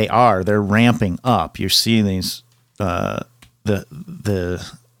 and they're ramping up. You're seeing these, the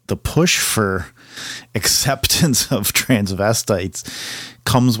push for acceptance of transvestites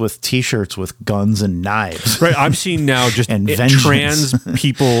comes with T-shirts with guns and knives. Right. I'm seeing now just trans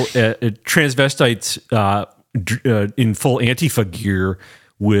people, transvestites in full Antifa gear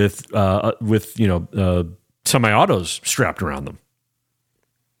with semi-autos strapped around them.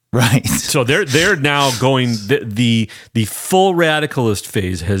 Right. So they're now going. The full radicalist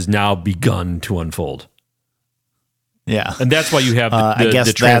phase has now begun to unfold. Yeah, and that's why you have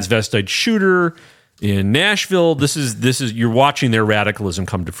the transvestite shooter in Nashville. This is you're watching their radicalism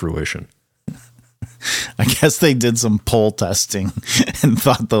come to fruition. I guess they did some poll testing and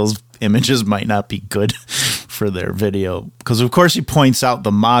thought those images might not be good for their video, because of course he points out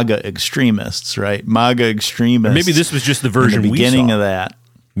the MAGA extremists, right? MAGA extremists. Or maybe this was just the version in the beginning we saw. Of that.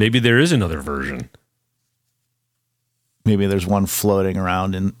 Maybe there is another version. Maybe there's one floating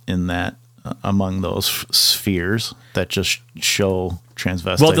around in that among those spheres that just show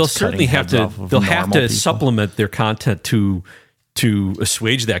transvestites. Well, they'll certainly have to. They'll have to people. Supplement their content to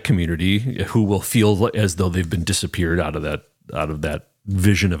assuage that community who will feel as though they've been disappeared out of that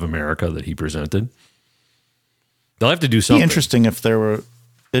vision of America that he presented. They'll have to do something.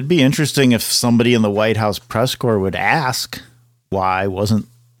 It'd be interesting if somebody in the White House press corps would ask why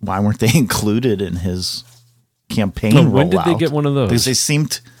weren't they included in his campaign rollout? When did they get one of those? Because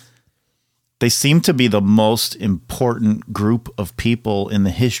they seem to be the most important group of people in the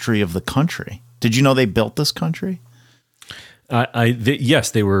history of the country. Did you know they built this country?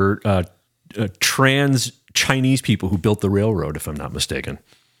 Yes, they were trans Chinese people who built the railroad, if I'm not mistaken.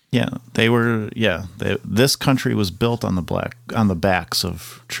 Yeah, they were. Yeah, this country was built on the backs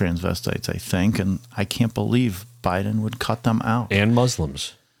of transvestites, I think, and I can't believe Biden would cut them out. And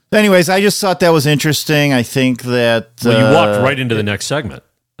Muslims. Anyways, I just thought that was interesting. I think that you walked right into the next segment.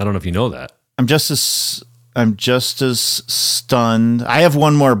 I don't know if you know that. I'm just as stunned. I have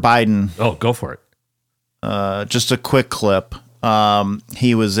one more Biden. Oh, go for it. Just a quick clip.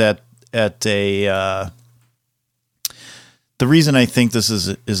 He was at a. The reason I think this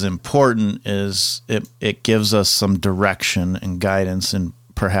is important is it gives us some direction and guidance in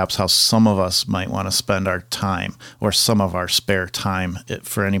perhaps how some of us might want to spend our time or some of our spare time.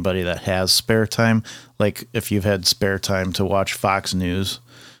 For anybody that has spare time, like if you've had spare time to watch Fox News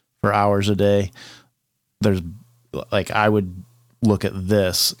for hours a day, I would look at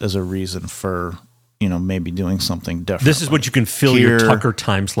this as a reason for, maybe doing something different. This is what you can fill your Tucker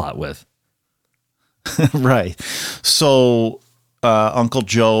time slot with. Right. So Uncle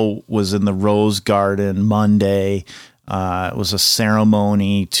Joe was in the Rose Garden Monday. It was a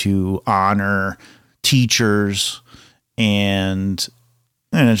ceremony to honor teachers, and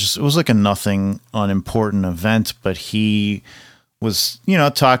it was like a nothing unimportant event, but he was,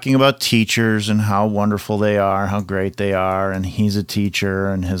 talking about teachers and how wonderful they are, how great they are, and he's a teacher,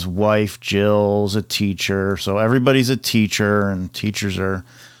 and his wife Jill's a teacher, so everybody's a teacher, and teachers are,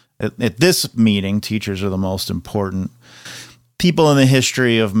 at this meeting, teachers are the most important people in the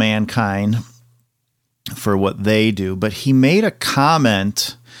history of mankind for what they do. But he made a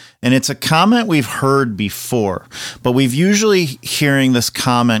comment, and it's a comment we've heard before, but we've usually hearing this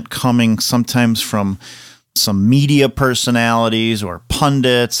comment coming sometimes from some media personalities or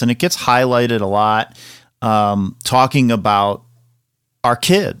pundits, and it gets highlighted a lot, talking about our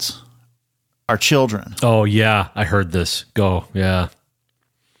kids, our children. Oh, yeah. I heard this. Go. Yeah.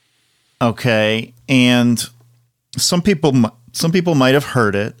 Okay. And some people might have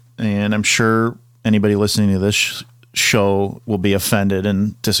heard it, and I'm sure anybody listening to this show will be offended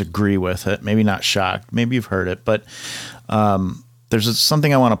and disagree with it. Maybe not shocked. Maybe you've heard it, but there's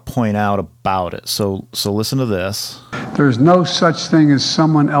something I want to point out about it. So listen to this. There's no such thing as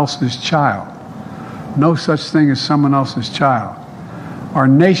someone else's child. No such thing as someone else's child. Our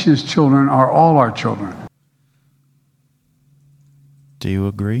nation's children are all our children. Do you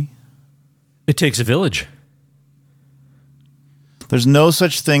agree? It takes a village. There's no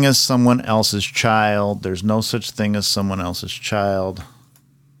such thing as someone else's child. There's no such thing as someone else's child.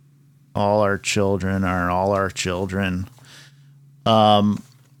 All our children are all our children.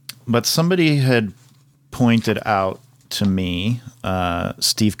 But somebody had pointed out to me,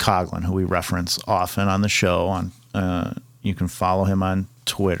 Steve Coughlin, who we reference often on the show. You can follow him on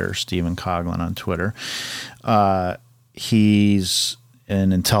Twitter, Stephen Coughlin on Twitter. He's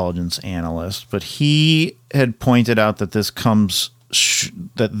an intelligence analyst, but he had pointed out that this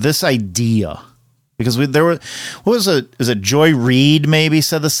this idea, because is it Joy Reid maybe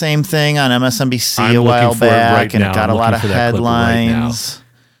said the same thing on MSNBC a while back, and it got a lot of headlines.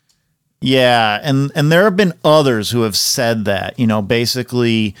 Yeah, and there have been others who have said that,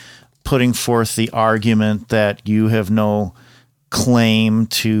 basically putting forth the argument that you have no claim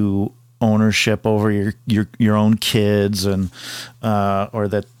to ownership over your own kids, and or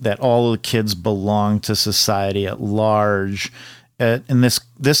that all of the kids belong to society at large. And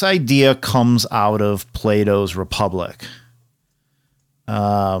this idea comes out of Plato's Republic.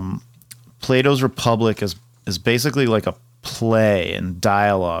 Plato's Republic is basically like a play and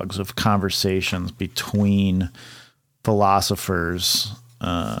dialogues of conversations between philosophers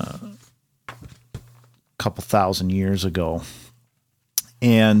a couple thousand years ago.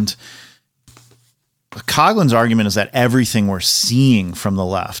 And Coughlin's argument is that everything we're seeing from the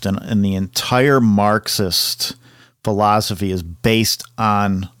left and the entire Marxist philosophy is based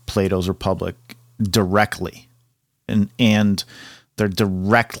on Plato's Republic directly. And they're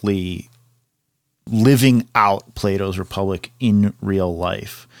directly living out Plato's Republic in real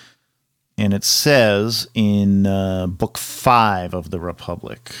life. And it says in Book 5 of the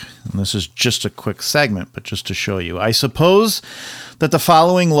Republic, and this is just a quick segment, but just to show you, I suppose that the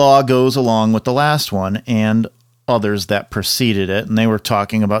following law goes along with the last one and others that preceded it. And they were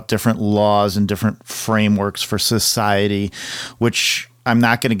talking about different laws and different frameworks for society, which I'm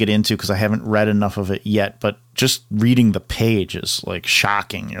not going to get into because I haven't read enough of it yet, but just reading the page is like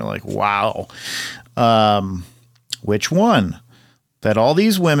shocking. You're like, wow. Which one? That all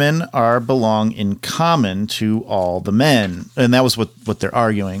these women belong in common to all the men. And that was what they're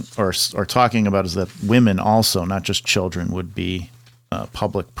arguing or talking about, is that women also, not just children, would be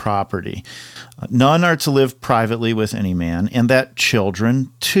public property. None are to live privately with any man, and that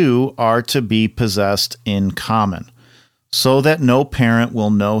children, too, are to be possessed in common, so that no parent will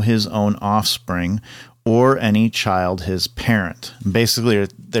know his own offspring or any child his parent. Basically,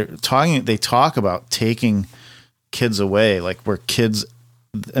 they talk about taking kids away, like where kids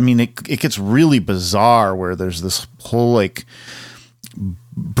I mean, it gets really bizarre where there's this whole like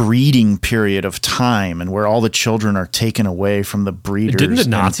breeding period of time and where all the children are taken away from the breeders. Didn't the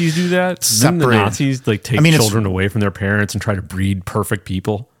Nazis do that? Didn't the Nazis like take children away from their parents and try to breed perfect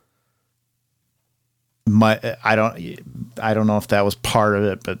people? I don't know if that was part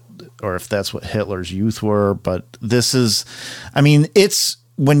of it, or if that's what Hitler's youth were, but this is, I mean, it's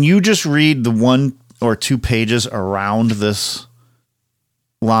when you just read the 1 or 2 pages around this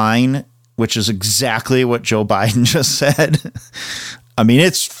line, which is exactly what Joe Biden just said. I mean,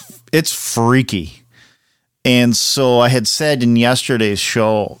 it's freaky. And so I had said in yesterday's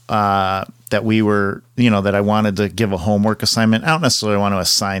show that we were, that I wanted to give a homework assignment. I don't necessarily want to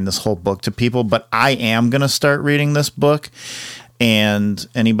assign this whole book to people, but I am going to start reading this book. And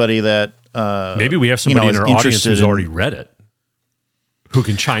anybody that maybe we have somebody in our audience who's already read it, who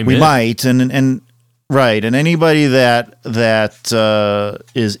can chime in. We might, and right, and anybody that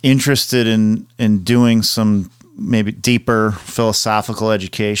is interested in doing some maybe deeper philosophical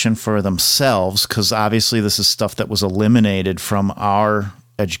education for themselves, because obviously this is stuff that was eliminated from our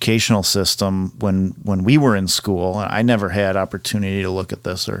educational system when we were in school. I never had opportunity to look at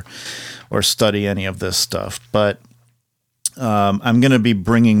this or study any of this stuff, but I'm going to be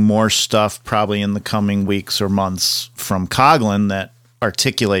bringing more stuff probably in the coming weeks or months from Coughlin that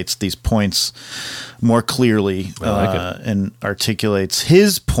articulates these points more clearly and articulates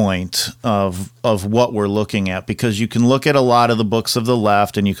his point of what we're looking at, because you can look at a lot of the books of the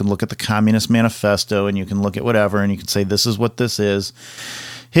left and you can look at the Communist Manifesto and you can look at whatever and you can say this is what this is.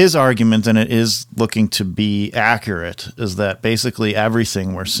 His argument, and it is looking to be accurate, is that basically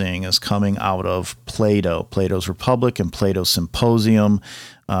everything we're seeing is coming out of Plato, Plato's Republic and Plato's Symposium.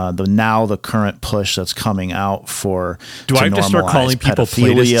 The current push that's coming out for do I have to start calling people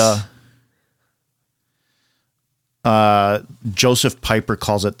pedophilia. Joseph Piper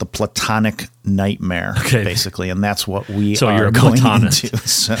calls it the Platonic nightmare, basically, and that's what we you're a going Platonist. into.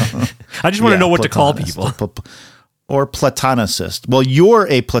 So, I just want to know what to call people. Or Platonicist. Well, you're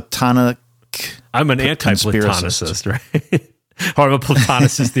a Platonic. I'm an anti-Platonicist, right? Or I'm a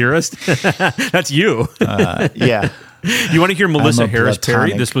Platonicist theorist. That's you. Yeah. You want to hear Melissa Harris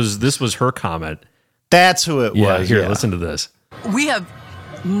Perry? This was her comment. That's who it was. Here, listen to this. We have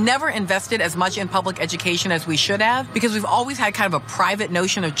never invested as much in public education as we should have because we've always had kind of a private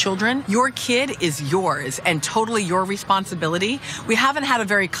notion of children. Your kid is yours and totally your responsibility. We haven't had a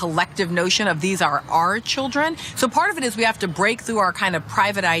very collective notion of these are our children. So part of it is we have to break through our kind of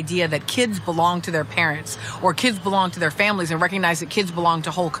private idea that kids belong to their parents or kids belong to their families and recognize that kids belong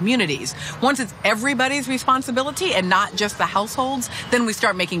to whole communities. Once it's everybody's responsibility and not just the households, then we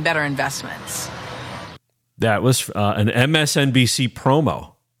start making better investments. That was an MSNBC promo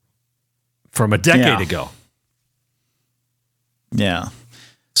from a decade ago. Yeah.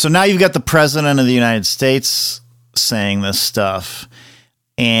 So now you've got the president of the United States saying this stuff.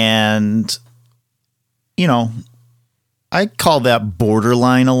 And, I'd call that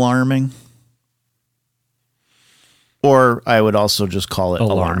borderline alarming. Or I would also just call it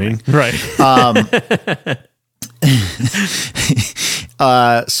alarming. Right.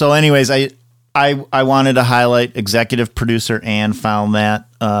 So anyways, I wanted to highlight executive producer Ann found that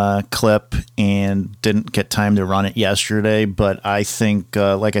clip and didn't get time to run it yesterday. But I think,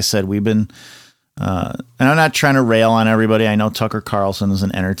 like I said, we've been, and I'm not trying to rail on everybody. I know Tucker Carlson is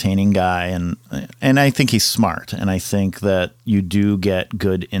an entertaining guy and I think he's smart. And I think that you do get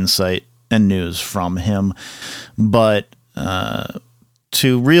good insight and news from him. But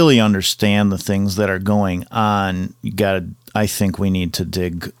to really understand the things that are going on, I think we need to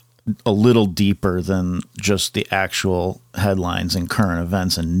dig a little deeper than just the actual headlines and current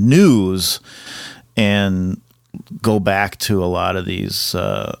events and news, and go back to a lot of these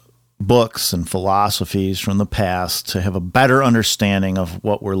books and philosophies from the past to have a better understanding of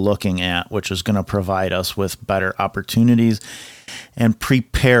what we're looking at, which is going to provide us with better opportunities and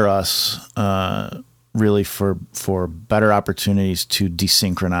prepare us really for better opportunities to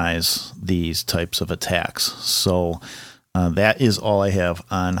desynchronize these types of attacks. So that is all I have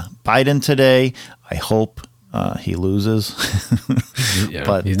on Biden today. I hope he loses,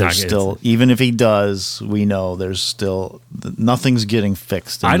 but there's still, even if he does, we know there's still nothing's getting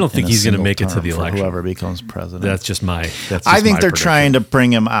fixed. I don't think he's going to make it to the election. Whoever becomes president. That's just my. I think they're trying to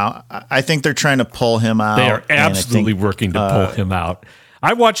bring him out. I think they're trying to pull him out. They are absolutely working to pull him out.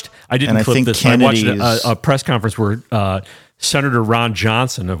 I didn't clip this. I watched a press conference where Senator Ron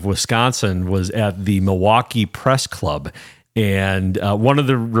Johnson of Wisconsin was at the Milwaukee Press Club, and one of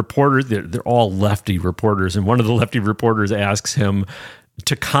the reporters, they're all lefty reporters, and one of the lefty reporters asks him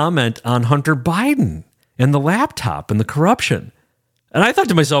to comment on Hunter Biden and the laptop and the corruption. And I thought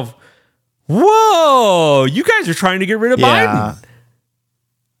to myself, whoa, you guys are trying to get rid of Biden.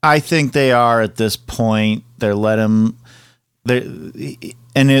 I think they are at this point. They're let him. In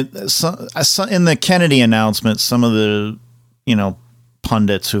the Kennedy announcement, some of the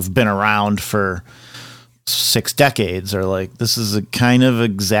pundits who've been around for 6 decades are like, this is a kind of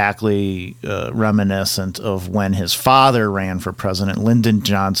exactly reminiscent of when his father ran for president. Lyndon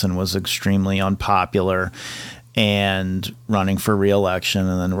Johnson was extremely unpopular and running for re-election,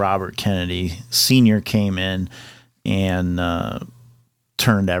 and then Robert Kennedy Sr. came in and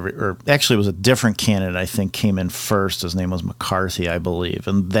actually it was a different candidate, I think, came in first. His name was McCarthy, I believe.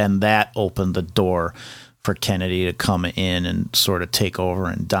 And then that opened the door for Kennedy to come in and sort of take over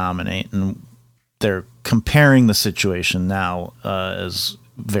and dominate. And they're comparing the situation now as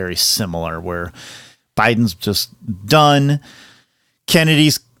very similar, where Biden's just done.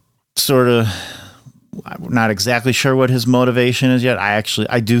 Kennedy's sort of, I'm not exactly sure what his motivation is yet. I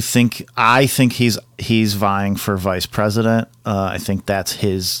think he's vying for vice president. I think that's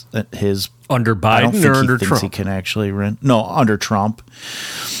his under Biden, I don't think or he under thinks Trump? He can actually run. No, under Trump.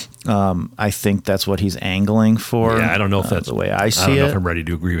 I think that's what he's angling for. Yeah, I don't know if that's the way I see I don't know it. if I'm ready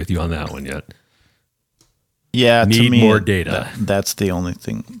to agree with you on that one yet. Yeah, Need to me, more data. That's the only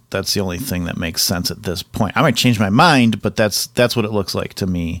thing. That's the only thing that makes sense at this point. I might change my mind, but that's what it looks like to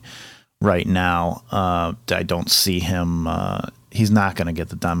me right now. I don't see him. He's not going to get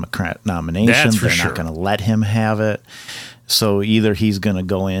the Democrat nomination. That's for They're sure. not going to let him have it. So either he's going to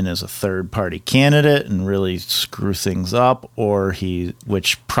go in as a third-party candidate and really screw things up, or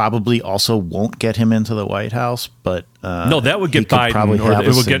which probably also won't get him into the White House. But No, that would get Biden, or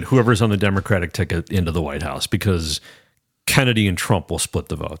it would get whoever's on the Democratic ticket into the White House, because Kennedy and Trump will split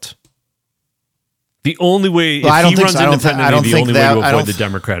the votes. The only way, if he runs independently, the only way to avoid the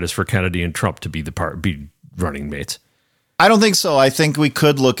Democrat is for Kennedy and Trump to be running mates. I don't think so. I think we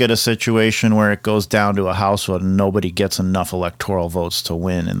could look at a situation where it goes down to a House vote and nobody gets enough electoral votes to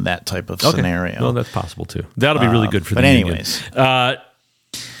win in that type of scenario. Well, that's possible too. That'll be really good for the anyways. union.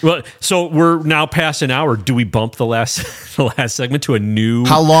 Well, so we're now past an hour. Do we bump the last segment to a new?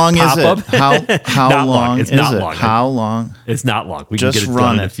 How long pop-up? is it? How long It's is not it? long. How long? It's not long. We Just can get it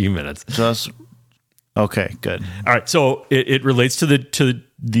run done in a few minutes. Okay, good. All right, so it relates to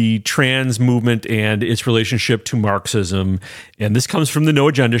the trans movement and its relationship to Marxism, and this comes from the No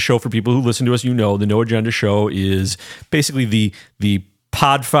Agenda Show. For people who listen to us, the No Agenda Show is basically the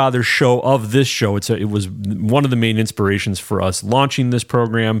podfather show of this show. It was one of the main inspirations for us launching this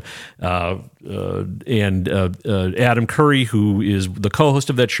program, and Adam Curry, who is the co-host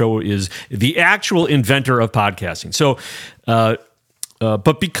of that show, is the actual inventor of podcasting. So.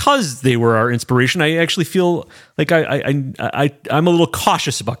 But because they were our inspiration, I actually feel like I'm a little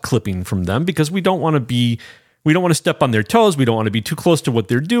cautious about clipping from them, because we don't want to step on their toes. We don't want to be too close to what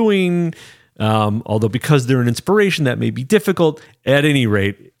they're doing. Although because they're an inspiration, that may be difficult. At any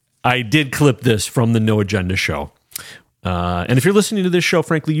rate, I did clip this from the No Agenda Show. And if you're listening to this show,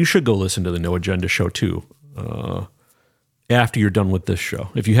 frankly, you should go listen to the No Agenda Show too. After you're done with this show.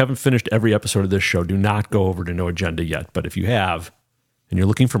 If you haven't finished every episode of this show, do not go over to No Agenda yet. But if you have, and you're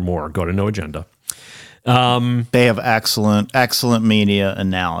looking for more, go to No Agenda. They have excellent media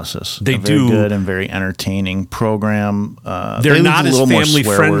analysis. They very do. Good and very entertaining program. They're not as family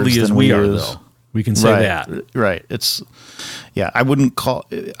friendly as we are, though. We can say that. Right. I wouldn't call.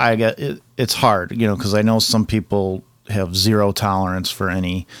 I get it. It's hard, because I know some people have zero tolerance for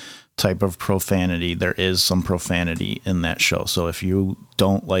any type of profanity. There is some profanity in that show. So if you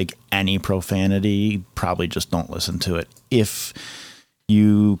don't like any profanity, probably just don't listen to it. If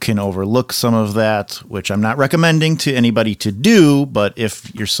you can overlook some of that, which I'm not recommending to anybody to do, but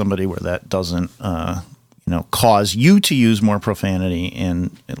if you're somebody where that doesn't, cause you to use more profanity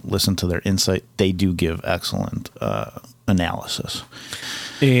and listen to their insight, they do give excellent analysis.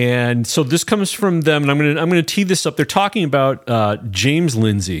 And so this comes from them, and I'm going to tee this up. They're talking about James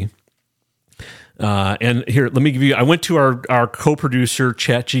Lindsay. And here, let me give you. I went to our co-producer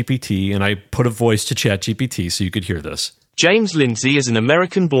ChatGPT, and I put a voice to ChatGPT so you could hear this. James Lindsay is an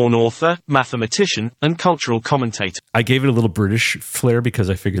American-born author, mathematician, and cultural commentator. I gave it a little British flair because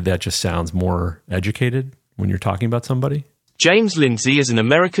I figured that just sounds more educated when you're talking about somebody. James Lindsay is an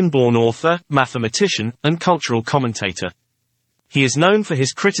American-born author, mathematician, and cultural commentator. He is known for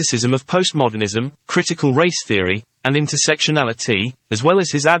his criticism of postmodernism, critical race theory, and intersectionality, as well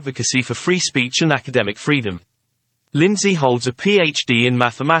as his advocacy for free speech and academic freedom. Lindsay holds a PhD in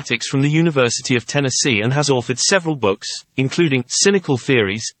mathematics from the University of Tennessee and has authored several books, including Cynical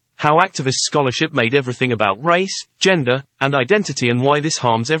Theories, How Activist Scholarship Made Everything About Race, Gender, and Identity and Why This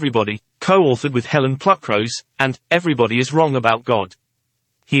Harms Everybody, co-authored with Helen Pluckrose, and Everybody is Wrong About God.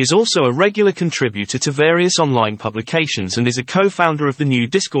 He is also a regular contributor to various online publications and is a co-founder of the New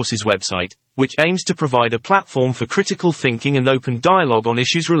Discourses website, which aims to provide a platform for critical thinking and open dialogue on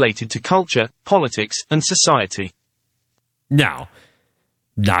issues related to culture, politics, and society. Now,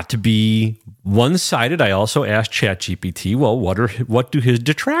 not to be one-sided, I also asked ChatGPT, well, what do his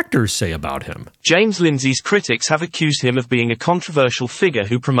detractors say about him? James Lindsay's critics have accused him of being a controversial figure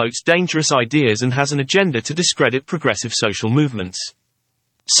who promotes dangerous ideas and has an agenda to discredit progressive social movements.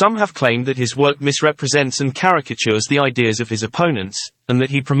 Some have claimed that his work misrepresents and caricatures the ideas of his opponents, and that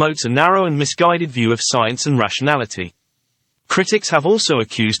he promotes a narrow and misguided view of science and rationality. Critics have also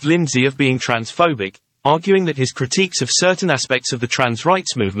accused Lindsay of being transphobic, arguing that his critiques of certain aspects of the trans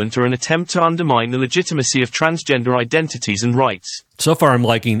rights movement are an attempt to undermine the legitimacy of transgender identities and rights. So far, I'm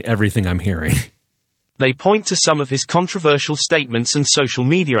liking everything I'm hearing. They point to some of his controversial statements and social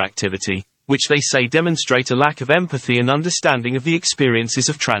media activity, which they say demonstrate a lack of empathy and understanding of the experiences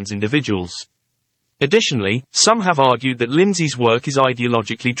of trans individuals. Additionally, some have argued that Lindsay's work is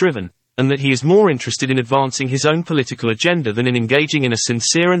ideologically driven, and that he is more interested in advancing his own political agenda than in engaging in a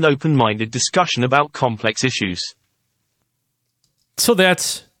sincere and open-minded discussion about complex issues. So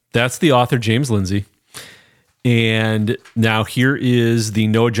that's the author, James Lindsay. And now here is the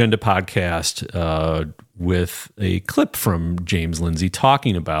No Agenda podcast with a clip from James Lindsay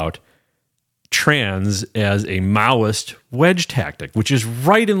talking about trans as a Maoist wedge tactic, which is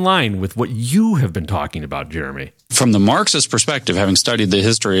right in line with what you have been talking about, Jeremy. From the Marxist perspective, having studied the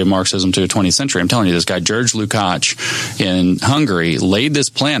history of Marxism to the 20th century, I'm telling you, this guy, George Lukács in Hungary, laid this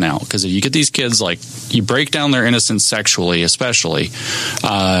plan out. Because if you get these kids, like, you break down their innocence sexually, especially,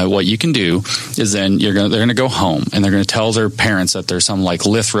 what you can do is then they're going to go home and they're going to tell their parents that there's some, like,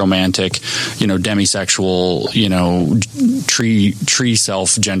 romantic, demisexual, tree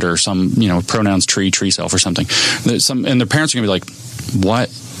self gender, some, pronouns tree self or something. And their parents are going to be like, what?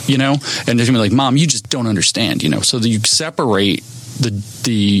 And they're going to be like, Mom, you just don't understand, So that you separate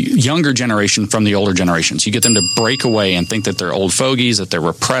the younger generation from the older generations. You get them to break away and think that they're old fogies, that they're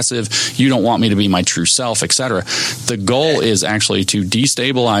repressive. You don't want me to be my true self, etc. The goal is actually to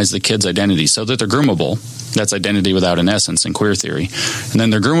destabilize the kids' identity so that they're groomable. That's identity without an essence in queer theory. And then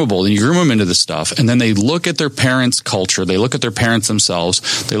they're groomable, and you groom them into this stuff. And then they look at their parents' culture. They look at their parents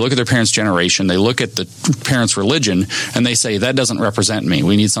themselves. They look at their parents' generation. They look at the parents' religion, and they say, that doesn't represent me.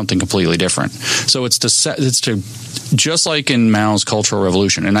 We need something completely different. So it's to just like in Mao's Cultural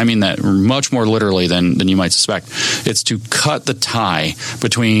Revolution, and I mean that much more literally than you might suspect, it's to cut the tie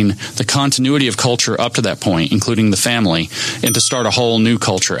between the continuity of culture up to that point, including the family, and to start a whole new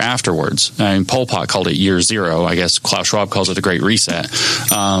culture afterwards. I mean, Pol Pot called it Year Zero. I guess Klaus Schwab calls it the Great Reset.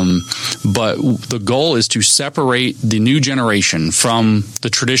 But the goal is to separate the new generation from the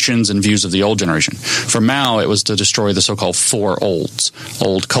traditions and views of the old generation. For Mao, it was to destroy the so-called four olds: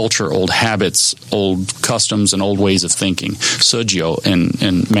 old culture, old habits, old customs, and old ways of thinking. Suzhou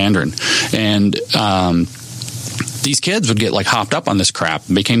in Mandarin. And these kids would get like hopped up on this crap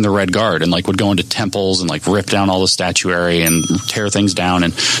and became the Red Guard and like would go into temples and like rip down all the statuary and tear things down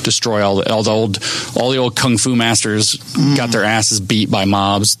and destroy all the old kung fu masters got their asses beat by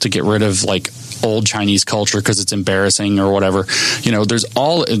mobs to get rid of like old Chinese culture because it's embarrassing or whatever. There's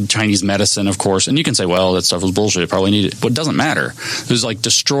all Chinese medicine, of course, and you can say, well, that stuff was bullshit, probably need it, but it doesn't matter. There's like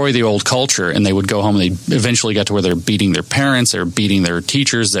destroy the old culture, and they would go home and they eventually got to where they're beating their parents, they're beating their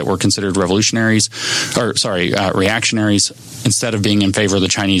teachers that were considered reactionaries instead of being in favor of the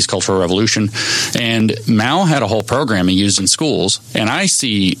Chinese Cultural Revolution. And Mao had a whole program he used in schools, and I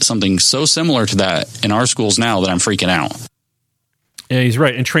see something so similar to that in our schools now that I'm freaking out. Yeah, he's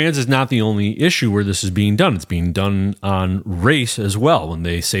right. And trans is not the only issue where this is being done. It's being done on race as well. When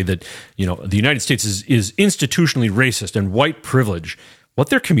they say that, the United States is institutionally racist and white privilege, what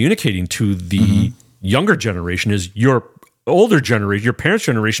they're communicating to the younger generation is your older generation, your parents'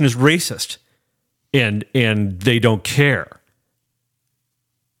 generation is racist, and they don't care.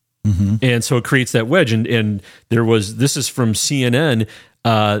 And so it creates that wedge. And this is from CNN.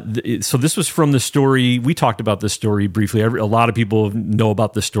 So this was from the story. We talked about this story briefly. A lot of people know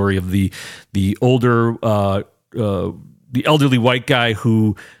about the story of the older, the elderly white guy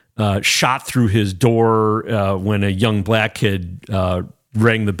who shot through his door when a young black kid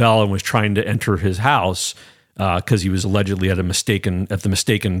rang the bell and was trying to enter his house because he was allegedly at the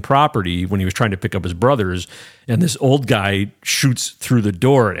mistaken property when he was trying to pick up his brothers. And this old guy shoots through the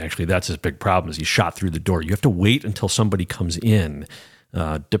door. Actually, that's his big problem, is he shot through the door. You have to wait until somebody comes in.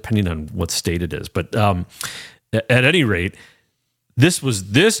 Depending on what state it is. But at any rate,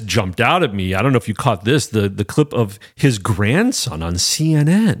 this jumped out at me. I don't know if you caught this, the clip of his grandson on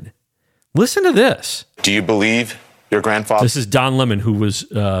CNN. Listen to this. Do you believe your grandfather? This is Don Lemon, who was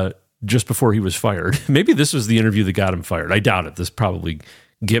just before he was fired. Maybe this was the interview that got him fired. I doubt it. This probably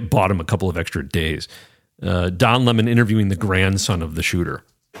bought him a couple of extra days. Don Lemon interviewing the grandson of the shooter.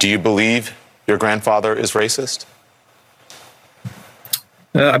 Do you believe your grandfather is racist?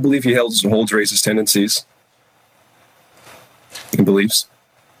 I believe he holds racist tendencies and beliefs.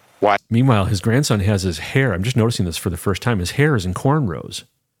 Why? Meanwhile, his grandson has his hair. I'm just noticing this for the first time. His hair is in cornrows,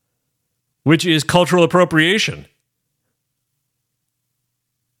 which is cultural appropriation.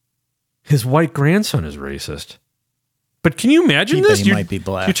 His white grandson is racist. But can you imagine this? He might be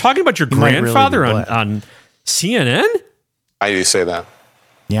black. You're talking about your grandfather on CNN? Why do you say that?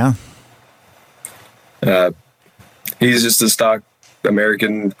 Yeah. He's just a stock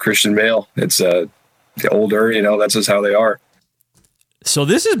American Christian male. It's older, that's just how they are. So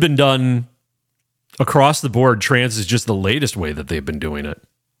this has been done across the board. Trans is just the latest way that they've been doing it.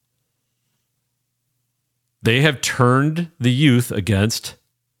 They have turned the youth against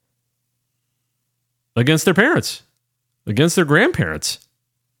their parents, against their grandparents.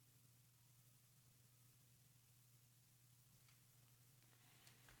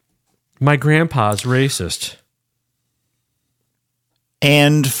 My grandpa's racist.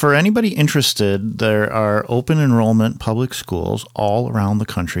 And for anybody interested, there are open enrollment public schools all around the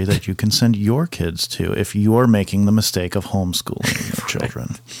country that you can send your kids to if you're making the mistake of homeschooling your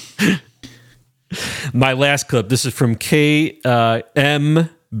children. My last clip, this is from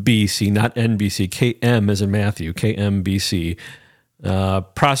KMBC, not NBC, KM as in Matthew, KMBC.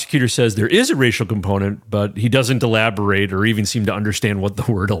 Prosecutor says there is a racial component, but he doesn't elaborate or even seem to understand what the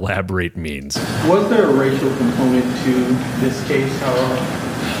word elaborate means. Was there a racial component to this case, however?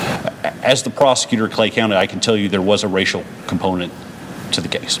 As the prosecutor of Clay County, I can tell you there was a racial component to the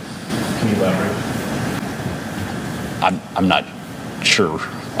case. Can you elaborate? I'm not sure.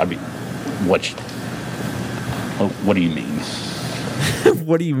 I mean, what do you mean?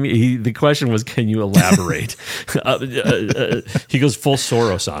 What do you mean? The question was, can you elaborate? He goes full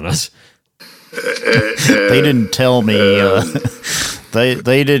Soros on us. They didn't tell me.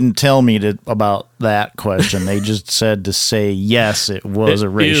 They didn't tell me about that question. They just said to say yes, it was a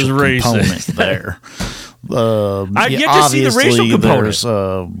racial component there. I've yet to see the racial component.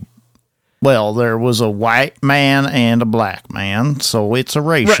 There was a white man and a black man, so it's a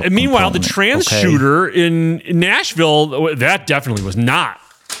racial component. Meanwhile, the trans shooter in Nashville, that definitely was not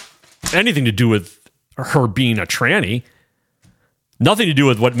anything to do with her being a tranny. Nothing to do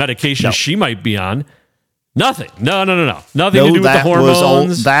with what medication she might be on. Nothing. No. Nothing to do with the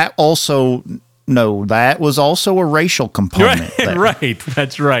hormones. That was also a racial component. Right.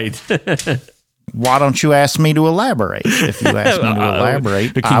 That's right. Why don't you ask me to elaborate? If you ask me to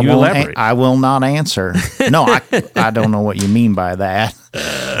elaborate, elaborate? I will not answer. No, I don't know what you mean by that.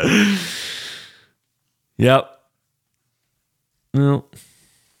 Yep. Well,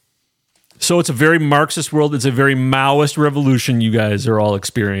 so it's a very Marxist world. It's a very Maoist revolution you guys are all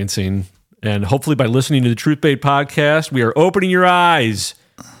experiencing. And hopefully by listening to the Truth Bait podcast, we are opening your eyes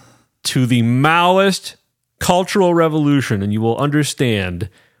to the Maoist cultural revolution, and you will understand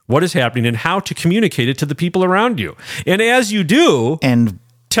what is happening and how to communicate it to the people around you. And as you do, and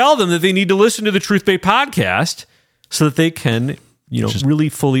tell them that they need to listen to the Truth Bait podcast so that they can, really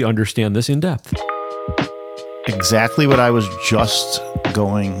fully understand this in depth. Exactly what I was just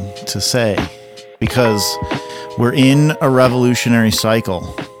going to say, because we're in a revolutionary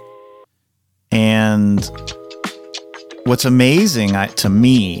cycle. And what's amazing to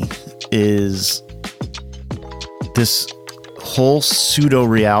me is this whole pseudo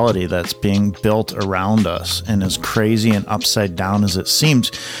reality that's being built around us, and as crazy and upside down as it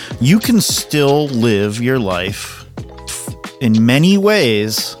seems, you can still live your life in many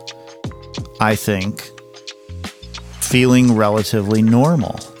ways, I think, feeling relatively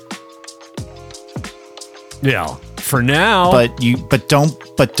normal. Yeah, for now. But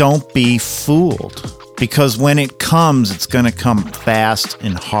don't be fooled, because when it comes, it's going to come fast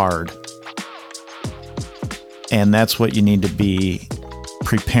and hard. And that's what you need to be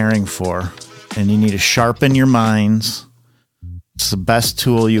preparing for. And you need to sharpen your minds. It's the best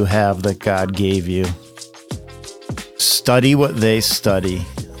tool you have that God gave you. Study what they study.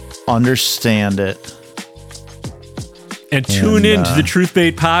 Understand it. And tune in to the Truth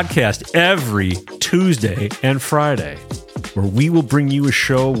Bait podcast every Tuesday and Friday, where we will bring you a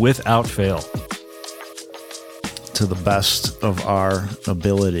show without fail. To the best of our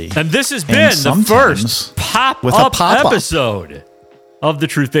ability. And this has been the first pop-up episode of the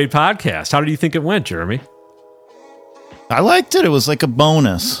Truth Bait podcast. How did you think it went, Jeremy? I liked it. It was like a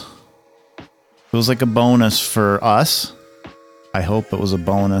bonus. It was like a bonus for us. I hope it was a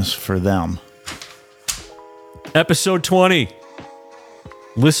bonus for them. Episode 20.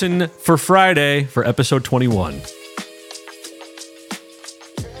 Listen for Friday for episode 21.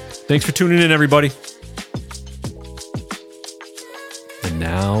 Thanks for tuning in, everybody. And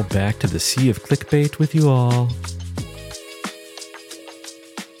now back to the sea of clickbait with you all.